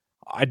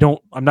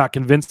I'm not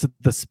convinced that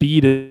the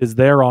speed is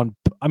there on.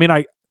 I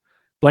mean,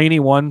 Blaney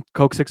won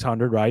Coke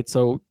 600, right?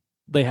 So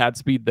they had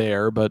speed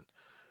there, but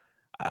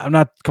I'm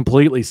not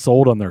completely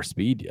sold on their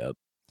speed yet.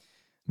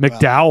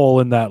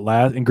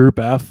 McDowell in Group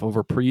F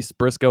over Priest,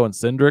 Briscoe, and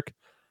Cindric.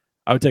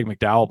 I would take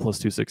McDowell plus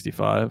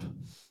 265.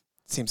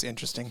 Seems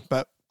interesting,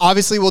 but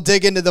obviously we'll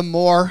dig into them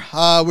more.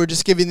 We're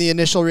just giving the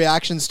initial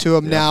reactions to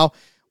them now.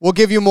 We'll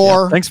give you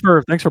more. Yeah, thanks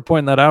for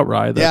pointing that out,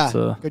 Rye. That's,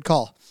 good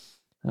call.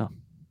 Yeah.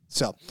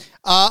 So,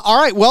 all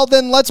right. Well,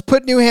 then let's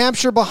put New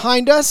Hampshire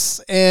behind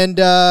us, and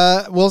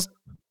we'll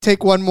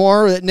take one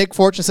more. Nick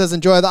Fortune says,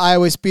 enjoy the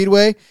Iowa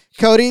Speedway.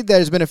 Cody,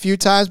 there's been a few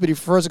times, but he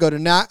prefers to go to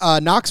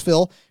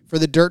Knoxville for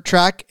the dirt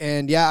track.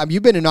 And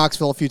you've been to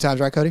Knoxville a few times,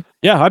 right, Cody?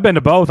 Yeah, I've been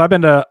to both.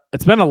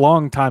 It's been a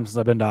long time since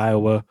I've been to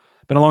Iowa.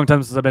 Been a long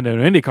time since I've been to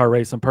an IndyCar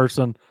race in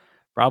person.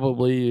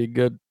 Probably a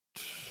good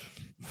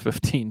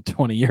 15,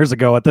 20 years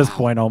ago at this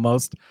point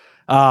almost.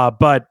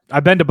 But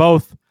I've been to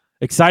both.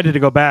 Excited to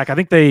go back. I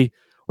think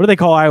what do they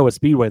call Iowa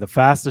Speedway? The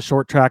fastest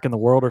short track in the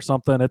world or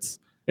something. It's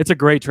a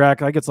great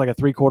track. I think it's like a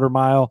 3/4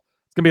 mile.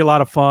 It's going to be a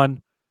lot of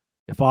fun.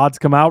 If odds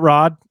come out,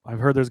 Rod, I've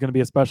heard there's going to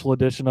be a special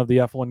edition of the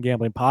F1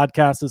 Gambling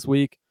Podcast this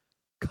week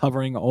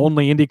covering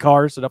only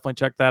IndyCars, so definitely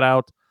check that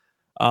out.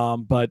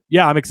 But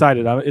yeah, I'm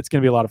excited. It's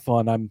going to be a lot of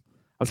fun. I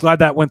was glad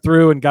that went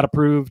through and got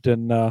approved,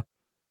 and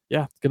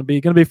it's going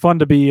to be fun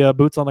to be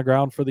boots on the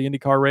ground for the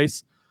IndyCar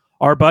race.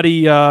 Our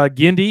buddy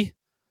Gindy,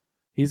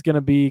 he's going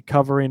to be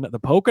covering the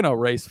Pocono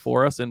race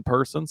for us in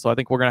person, so I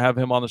think we're going to have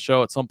him on the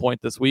show at some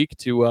point this week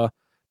to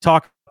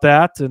talk about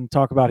that and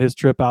talk about his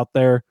trip out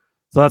there.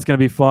 So that's going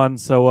to be fun.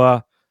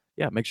 So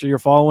make sure you're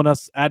following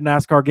us at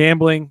NASCAR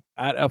Gambling,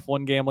 at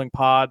F1 Gambling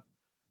Pod.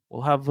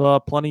 We'll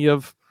have plenty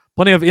of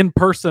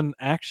in-person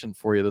action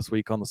for you this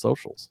week on the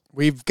socials.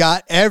 We've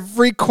got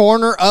every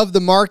corner of the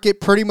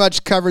market pretty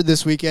much covered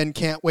this weekend.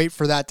 Can't wait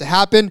for that to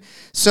happen.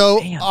 So,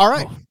 all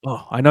right.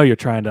 I know you're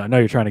trying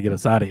to get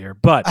us out of here,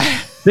 but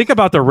think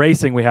about the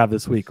racing we have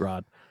this week,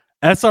 Rod.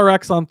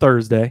 SRX on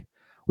Thursday.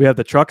 We have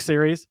the Truck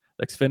Series,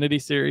 the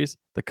Xfinity Series,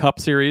 the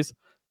Cup Series,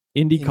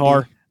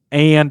 IndyCar,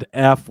 and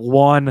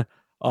F1.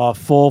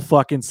 Full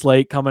fucking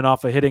slate coming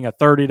off of hitting a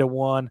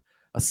 30-1,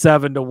 a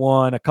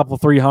 7-1, a couple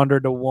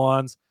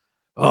 300-1s.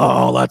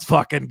 Oh, let's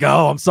fucking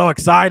go. I'm so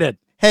excited.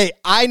 Hey,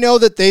 I know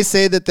that they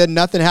say that then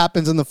nothing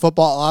happens in the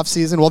football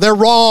offseason. Well, they're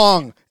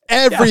wrong.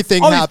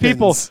 Everything happens. These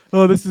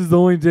people, this is the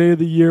only day of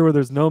the year where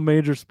there's no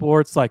major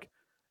sports. Like,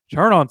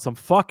 turn on some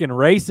fucking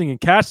racing and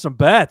cash some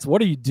bets.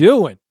 What are you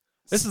doing?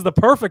 This is the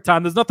perfect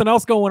time. There's nothing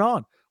else going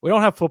on. We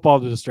don't have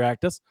football to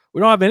distract us. We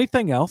don't have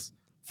anything else.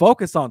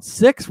 Focus on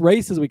 6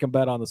 races we can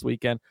bet on this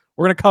weekend.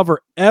 We're going to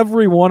cover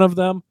every one of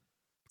them.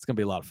 It's going to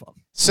be a lot of fun.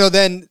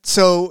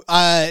 So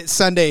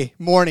Sunday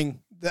morning,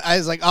 I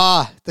was like,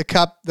 the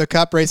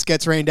cup race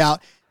gets rained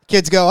out.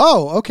 Kids go,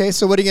 oh, okay,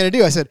 so what are you going to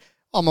do? I said,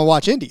 I'm going to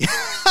watch Indy.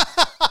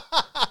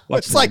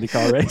 Watch the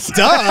IndyCar race.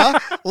 Duh.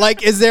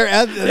 Like, is there...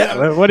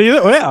 what do you...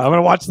 Yeah, I'm going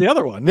to watch the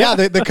other one. Yeah,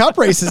 the cup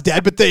race is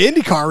dead, but the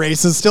IndyCar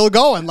race is still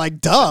going. Like,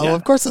 duh. Yeah. Well,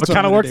 of course that's what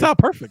kind of works out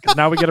perfect. Because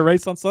now we get a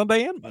race on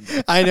Sunday and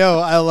Monday. I know.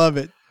 I love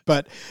it.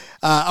 But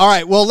all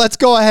right, well, let's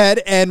go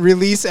ahead and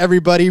release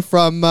everybody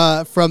from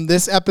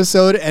this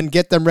episode and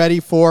get them ready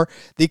for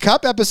the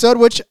Cup episode,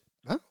 which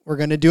we're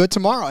going to do it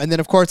tomorrow. And then,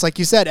 of course, like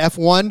you said,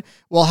 F1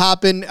 will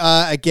happen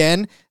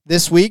again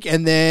this week,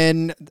 and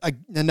then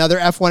another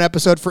F1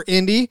 episode for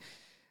Indy.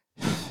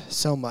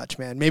 So much,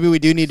 man. Maybe we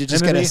do need to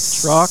just get a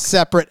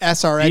separate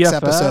SRX DFS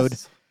episode.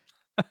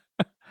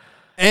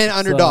 And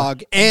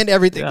Underdog and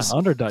everything. Yeah,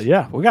 Underdog.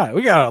 Yeah, we got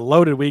a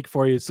loaded week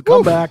for you. So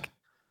come back.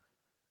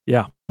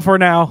 Yeah. For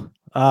now,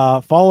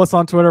 follow us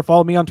on Twitter.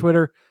 Follow me on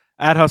Twitter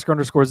at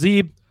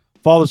Husker_Zeeb.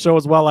 Follow the show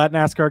as well at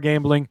NASCAR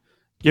Gambling.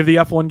 Give the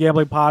F1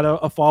 Gambling Pod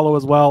a follow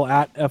as well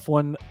at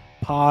F1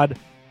 Pod.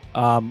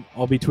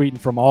 I'll be tweeting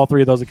from all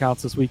three of those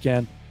accounts this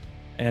weekend,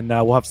 and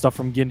we'll have stuff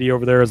from Gindy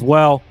over there as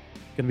well.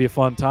 Going to be a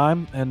fun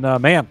time. And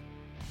man,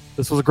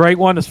 this was a great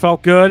one. This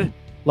felt good.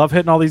 Love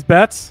hitting all these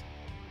bets.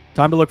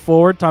 Time to look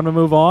forward. Time to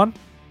move on.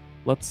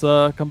 Let's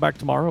come back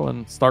tomorrow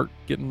and start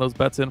getting those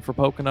bets in for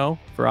Pocono,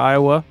 for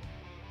Iowa,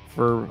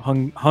 for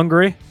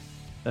Hungary,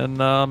 and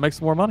make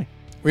some more money.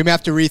 We may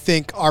have to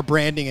rethink our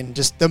branding and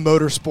just the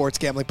Motorsports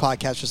Gambling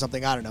Podcast or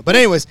something. I don't know. But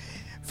anyways,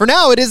 for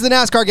now, it is the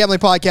NASCAR Gambling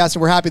Podcast,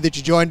 and we're happy that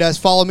you joined us.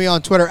 Follow me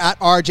on Twitter at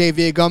RJ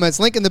Villagomez.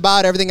 Link in the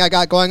bio to everything I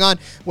got going on,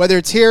 whether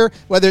it's here,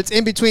 whether it's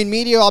in between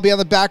media. I'll be on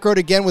the back road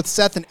again with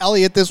Seth and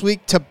Elliot this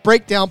week to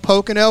break down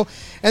Pocono.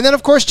 And then,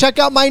 of course, check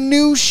out my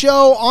new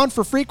show on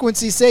For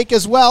Frequency's Sake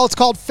as well. It's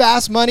called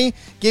Fast Money.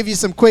 Give you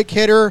some quick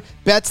hitter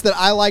bets that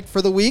I like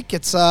for the week.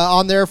 It's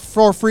on their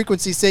For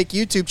Frequency's Sake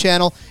YouTube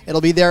channel. It'll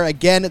be there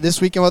again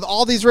this weekend with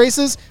all these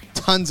races.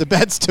 Tons of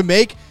bets to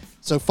make.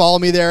 So follow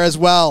me there as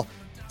well.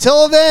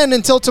 Till then,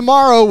 until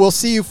tomorrow, we'll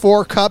see you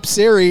for Cup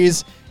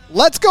Series.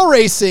 Let's go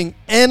racing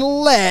and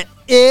let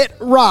it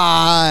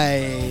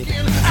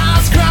ride.